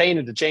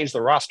campaigning to change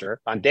the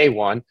roster on day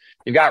 1.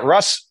 You've got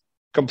Russ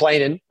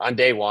complaining on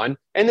day 1.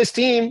 And this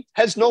team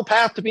has no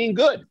path to being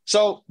good.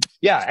 So,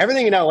 yeah,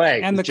 everything in LA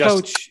and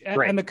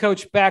the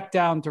coach backed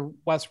down to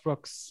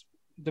Westbrook's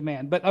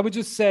demand. But I would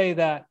just say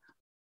that,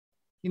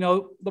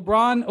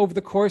 LeBron over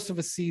the course of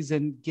a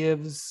season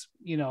gives,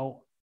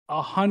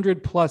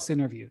 100+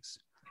 interviews.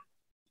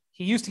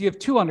 He used to give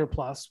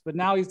 200+, but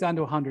now he's down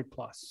to 100+.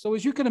 So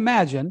as you can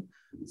imagine,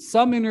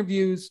 some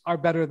interviews are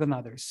better than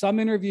others. Some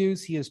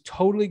interviews, he is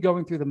totally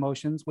going through the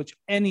motions, which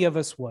any of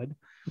us would.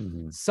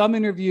 Mm-hmm. Some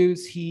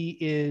interviews, he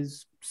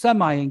is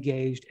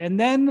semi-engaged. And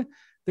then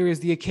there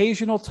is the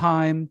occasional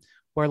time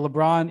where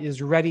LeBron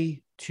is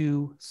ready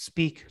to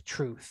speak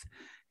truth.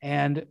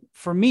 And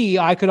for me,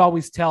 I could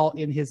always tell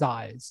in his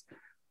eyes.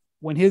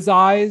 When his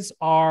eyes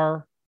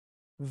are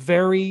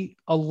very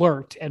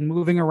alert and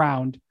moving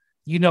around,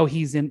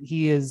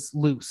 he is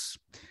loose.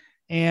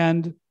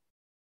 And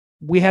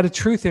we had a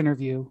truth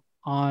interview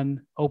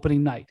on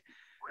opening night.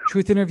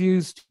 truth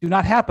interviews do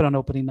not happen on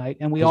opening night.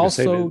 And we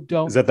also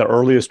don't. Is that the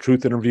earliest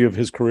truth interview of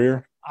his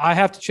career? I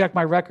have to check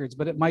my records,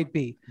 but it might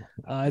be.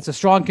 It's a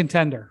strong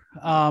contender.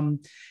 And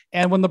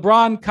when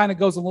LeBron kind of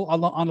goes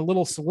on a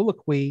little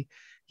soliloquy,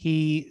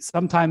 he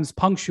sometimes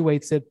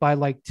punctuates it by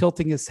like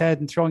tilting his head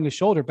and throwing his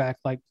shoulder back,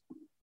 like,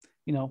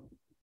 you know,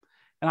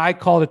 and I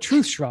call it a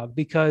truth shrug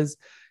because,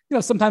 you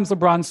know, sometimes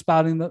LeBron's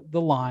spouting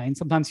the line.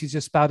 Sometimes he's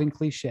just spouting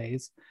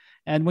cliches.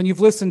 And when you've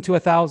listened to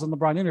 1,000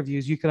 LeBron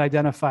interviews, you can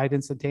identify it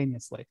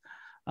instantaneously.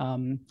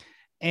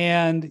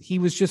 And he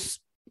was just,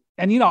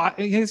 and, you know,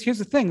 here's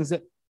the thing is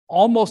that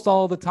almost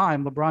all the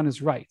time, LeBron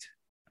is right.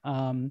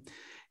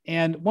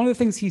 And one of the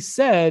things he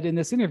said in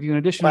this interview, in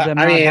addition to them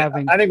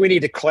I think we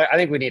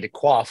need to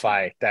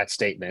qualify that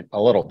statement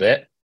a little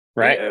bit,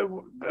 right?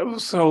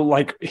 So,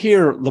 like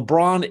here,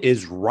 LeBron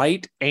is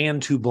right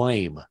and to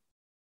blame.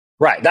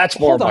 Right. That's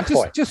more of my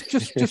point.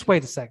 Just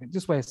wait a second.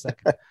 Just wait a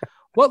second.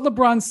 What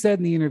LeBron said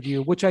in the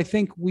interview, which I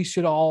think we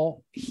should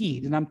all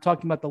heed, and I'm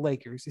talking about the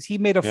Lakers, is he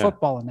made a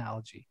football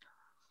analogy.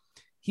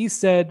 He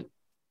said,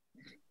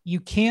 you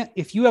can't,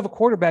 if you have a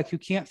quarterback, you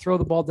can't throw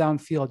the ball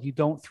downfield. You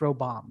don't throw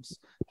bombs.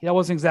 That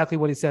wasn't exactly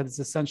what he said. It's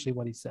essentially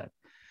what he said.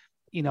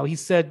 You know, he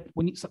said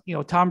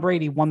Tom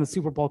Brady won the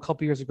Super Bowl a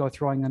couple years ago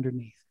throwing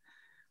underneath.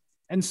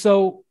 And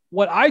so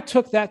what I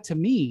took that to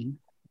mean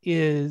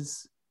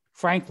is,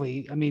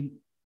 frankly, I mean,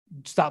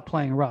 stop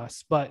playing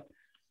Russ. But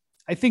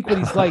I think what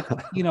he's like,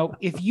 you know,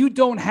 if you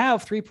don't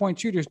have 3-point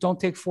shooters, don't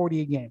take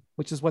 40 a game,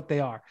 which is what they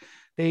are.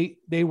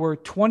 They were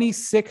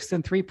 26th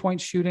in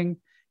 3-point shooting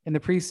in the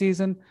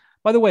preseason.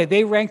 By the way,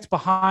 they ranked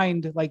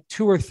behind like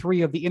 2 or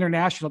 3 of the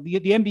international. The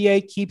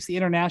NBA keeps the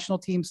international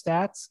team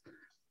stats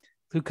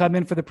who come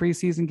in for the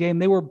preseason game.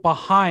 They were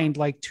behind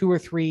like 2 or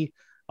 3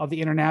 of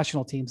the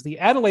international teams. The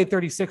Adelaide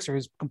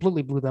 36ers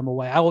completely blew them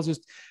away. I will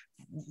just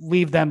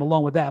leave them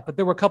alone with that. But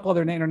there were a couple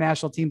other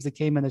international teams that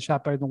came in that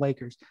shot better than the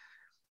Lakers.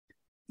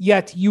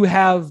 Yet you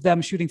have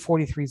them shooting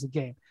 43s a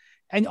game.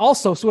 And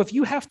also, so if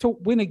you have to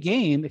win a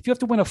game, if you have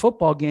to win a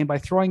football game by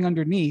throwing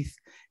underneath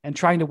and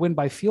trying to win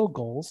by field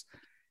goals,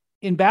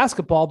 in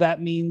basketball,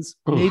 that means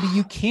maybe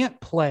you can't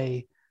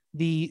play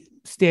the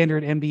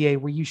standard NBA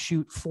where you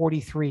shoot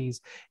 43s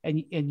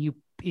and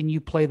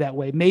you play that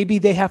way. Maybe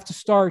they have to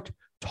start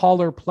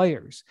taller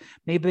players.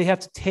 Maybe they have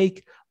to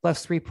take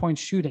less 3-point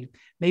shooting.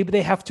 Maybe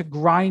they have to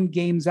grind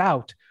games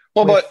out.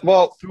 Well,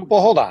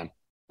 hold on.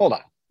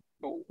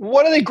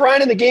 What are they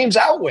grinding the games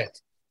out with?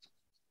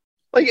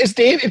 Like,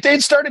 if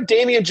they'd started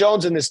Damian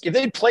Jones in this, if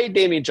they'd played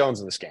Damian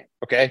Jones in this game,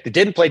 okay, they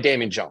didn't play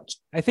Damian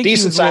Jones. I think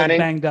decent he was a little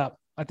banged up.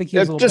 I think he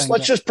was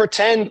let's just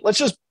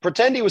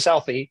pretend he was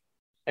healthy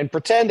and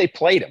pretend they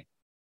played him.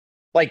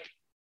 Like,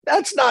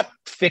 that's not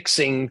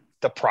fixing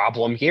the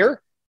problem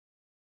here.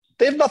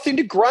 They have nothing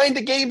to grind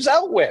the games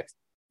out with.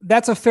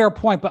 That's a fair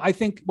point, but I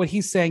think what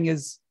he's saying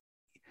is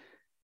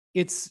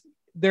he's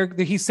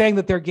saying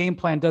that their game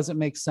plan doesn't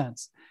make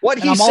sense. What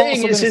he's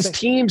saying is his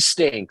team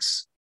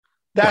stinks.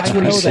 That's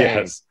what he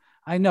says.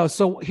 I know.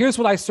 So here's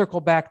what I circle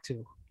back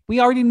to. We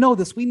already know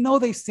this. We know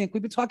they stink.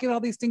 We've been talking about how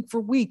they stink for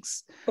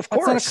weeks. Of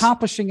course. That's not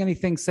accomplishing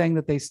anything saying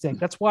that they stink.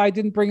 That's why I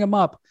didn't bring them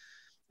up.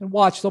 And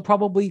watch, they'll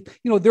probably,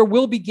 there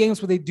will be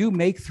games where they do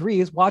make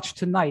threes. Watch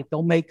tonight.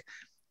 They'll make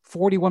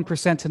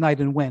 41% tonight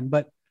and win,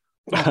 but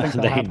I don't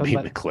think they happen,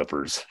 beat the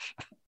Clippers.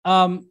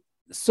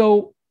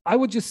 So I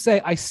would just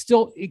say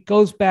it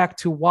goes back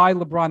to why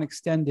LeBron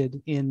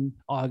extended in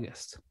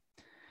August.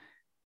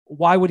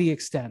 Why would he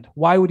extend?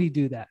 Why would he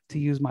do that? To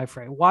use my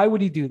phrase, why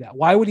would he do that?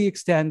 Why would he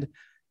extend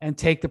and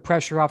take the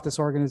pressure off this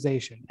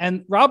organization?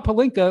 And Rob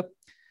Pelinka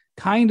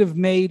kind of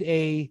made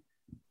a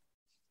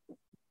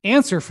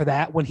answer for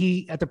that when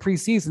he, at the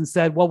preseason,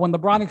 said, well, when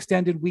LeBron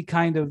extended, we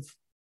kind of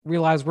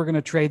realized we're going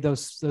to trade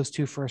those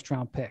 2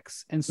 first-round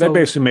picks. And so they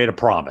basically made a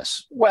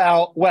promise.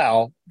 Well,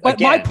 but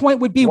again, my point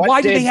would be,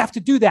 why do they have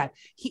to do that?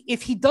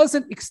 If he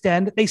doesn't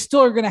extend, they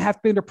still are going to have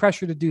to be under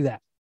pressure to do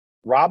that.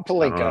 Rob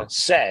Pelinka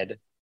said,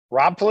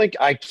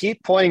 I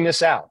keep pointing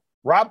this out.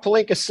 Rob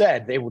Pelinka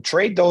said they will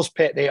trade those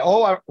picks. They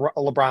owe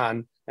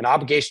LeBron an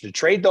obligation to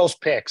trade those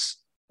picks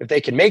if they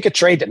can make a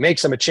trade that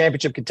makes them a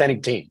championship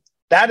contending team.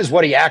 That is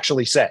what he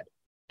actually said.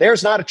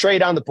 There's not a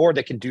trade on the board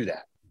that can do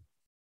that.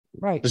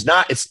 Right.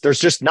 There's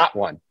just not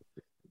one.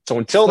 So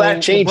until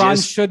that changes,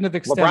 LeBron shouldn't have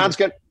extended. LeBron's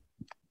going.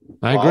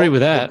 I agree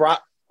with that.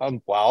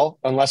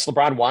 Unless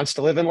LeBron wants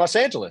to live in Los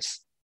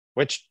Angeles,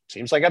 which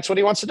seems like that's what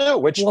he wants to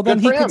do. Then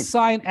he could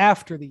sign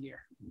after the year.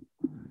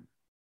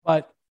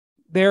 But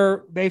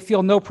they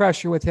feel no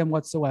pressure with him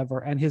whatsoever,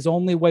 and his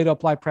only way to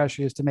apply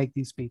pressure is to make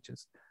these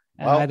speeches.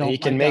 And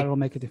it'll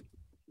make a difference.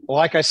 Well,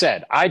 like I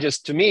said,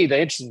 to me, the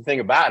interesting thing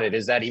about it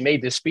is that he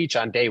made this speech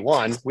on day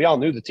one. We all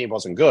knew the team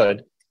wasn't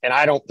good.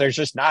 And there's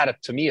just not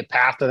a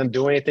path to them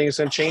doing anything that's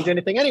going to change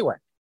anything anyway.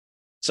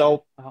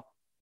 So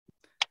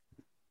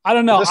I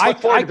don't know. Just look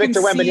forward to Victor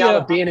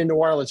Wembanyama being in New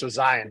Orleans with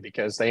Zion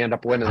because they end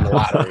up winning the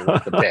lottery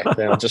with the pick.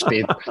 It'll just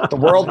be, the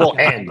world will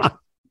end.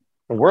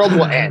 The world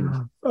will end.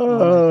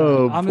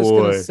 I'm just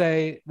going to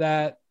say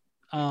that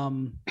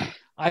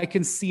I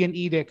can see an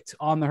edict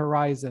on the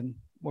horizon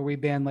where we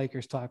ban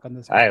Lakers talk on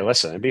this. Hey,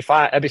 listen, it'd be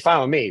fine. It'd be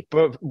fine with me.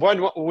 But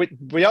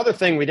the other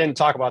thing we didn't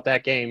talk about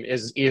that game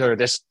is either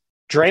this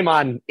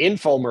Draymond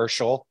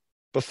infomercial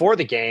before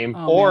the game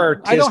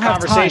or his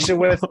conversation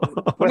with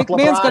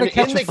McMahon's got to LeBron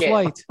catch in the a game.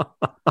 flight.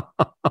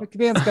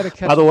 McMahon's got to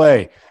catch. By the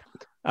way,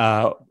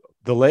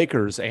 the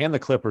Lakers and the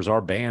Clippers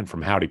are banned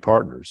from Howdy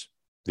Partners,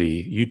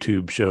 the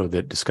YouTube show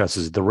that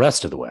discusses the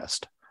rest of the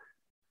West.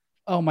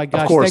 Oh my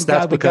gosh! Of course, thank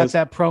God we got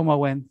that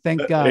promo in.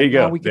 Thank God. There you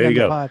go. We can there you end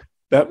the go.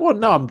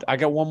 pod. I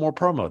got one more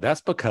promo.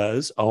 That's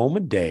because Ohm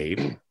and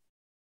Dave,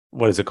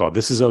 what is it called?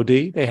 This is OD.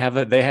 They have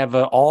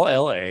a all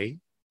LA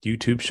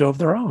YouTube show of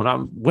their own.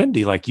 I'm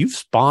Wendy. Like you've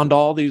spawned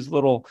all these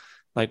little,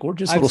 like we're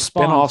just little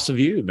spinoffs of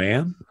you,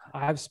 man.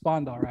 I've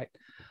spawned all right.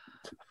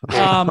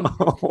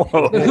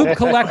 The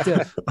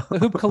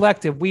Hoop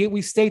Collective.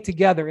 We stay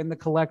together in the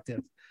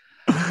collective.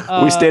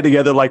 We stay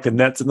together like the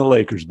Nets and the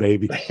Lakers,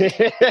 baby.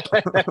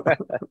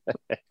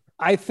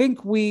 I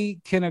think we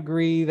can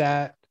agree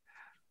that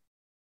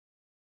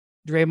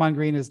Draymond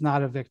Green is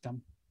not a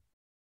victim,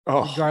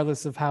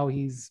 regardless of how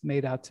he's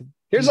made out to.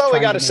 Here's all we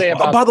got to say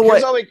about. By the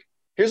way,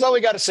 here's all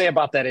we got to say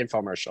about that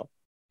infomercial.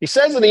 He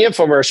says in the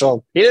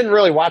infomercial he didn't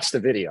really watch the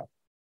video.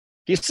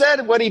 He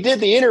said when he did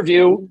the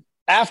interview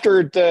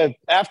after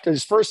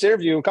his first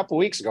interview a couple of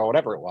weeks ago,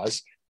 whatever it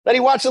was, that he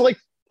watched it like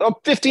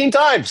 15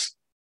 times.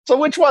 So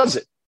which was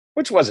it?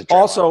 Draymond?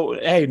 Also,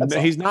 hey,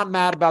 he's not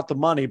mad about the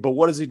money, but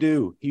what does he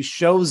do? He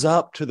shows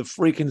up to the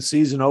freaking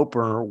season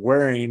opener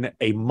wearing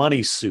a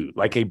money suit,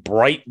 like a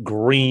bright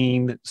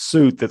green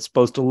suit that's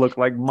supposed to look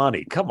like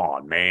money. Come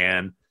on,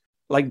 man.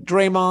 Like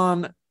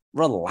Draymond,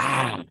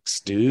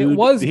 relax, dude. It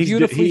was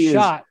beautifully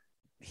shot.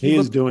 He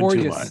is doing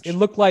gorgeous. too much. It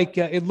looked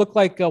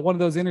like one of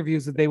those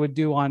interviews that they would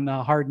do on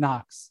Hard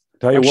Knocks.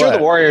 I'm sure the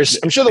Warriors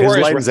his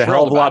were lighting's a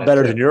hell of a lot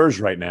better too. than yours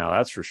right now.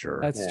 That's for sure.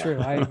 That's true.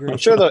 I agree. I'm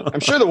sure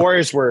the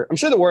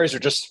Warriors are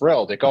just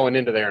thrilled at going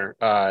into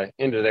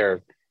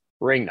their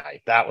ring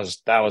night. That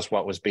was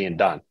what was being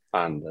done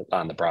on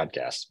the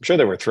broadcast. I'm sure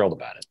they were thrilled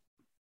about it.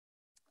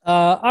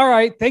 All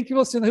right. Thank you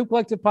for listening to the Hoop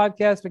Collective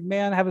podcast.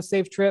 McMahon, have a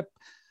safe trip.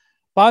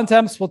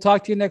 Bontemps, we'll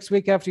talk to you next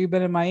week after you've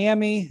been in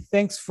Miami.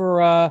 Thanks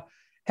for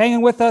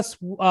hanging with us.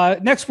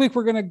 Next week,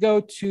 we're going to go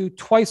to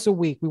twice a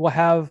week. We will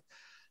have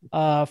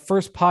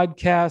first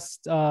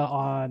podcast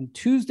on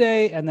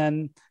Tuesday, and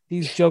then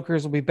these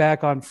jokers will be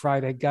back on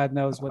Friday. God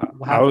knows what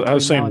will happen. I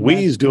was saying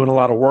Wee's doing a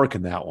lot of work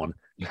in that one.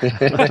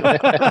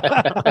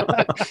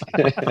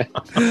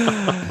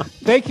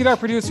 Thank you to our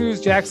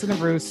producers, Jackson and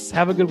Bruce.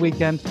 Have a good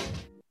weekend.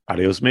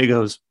 Adios,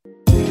 amigos.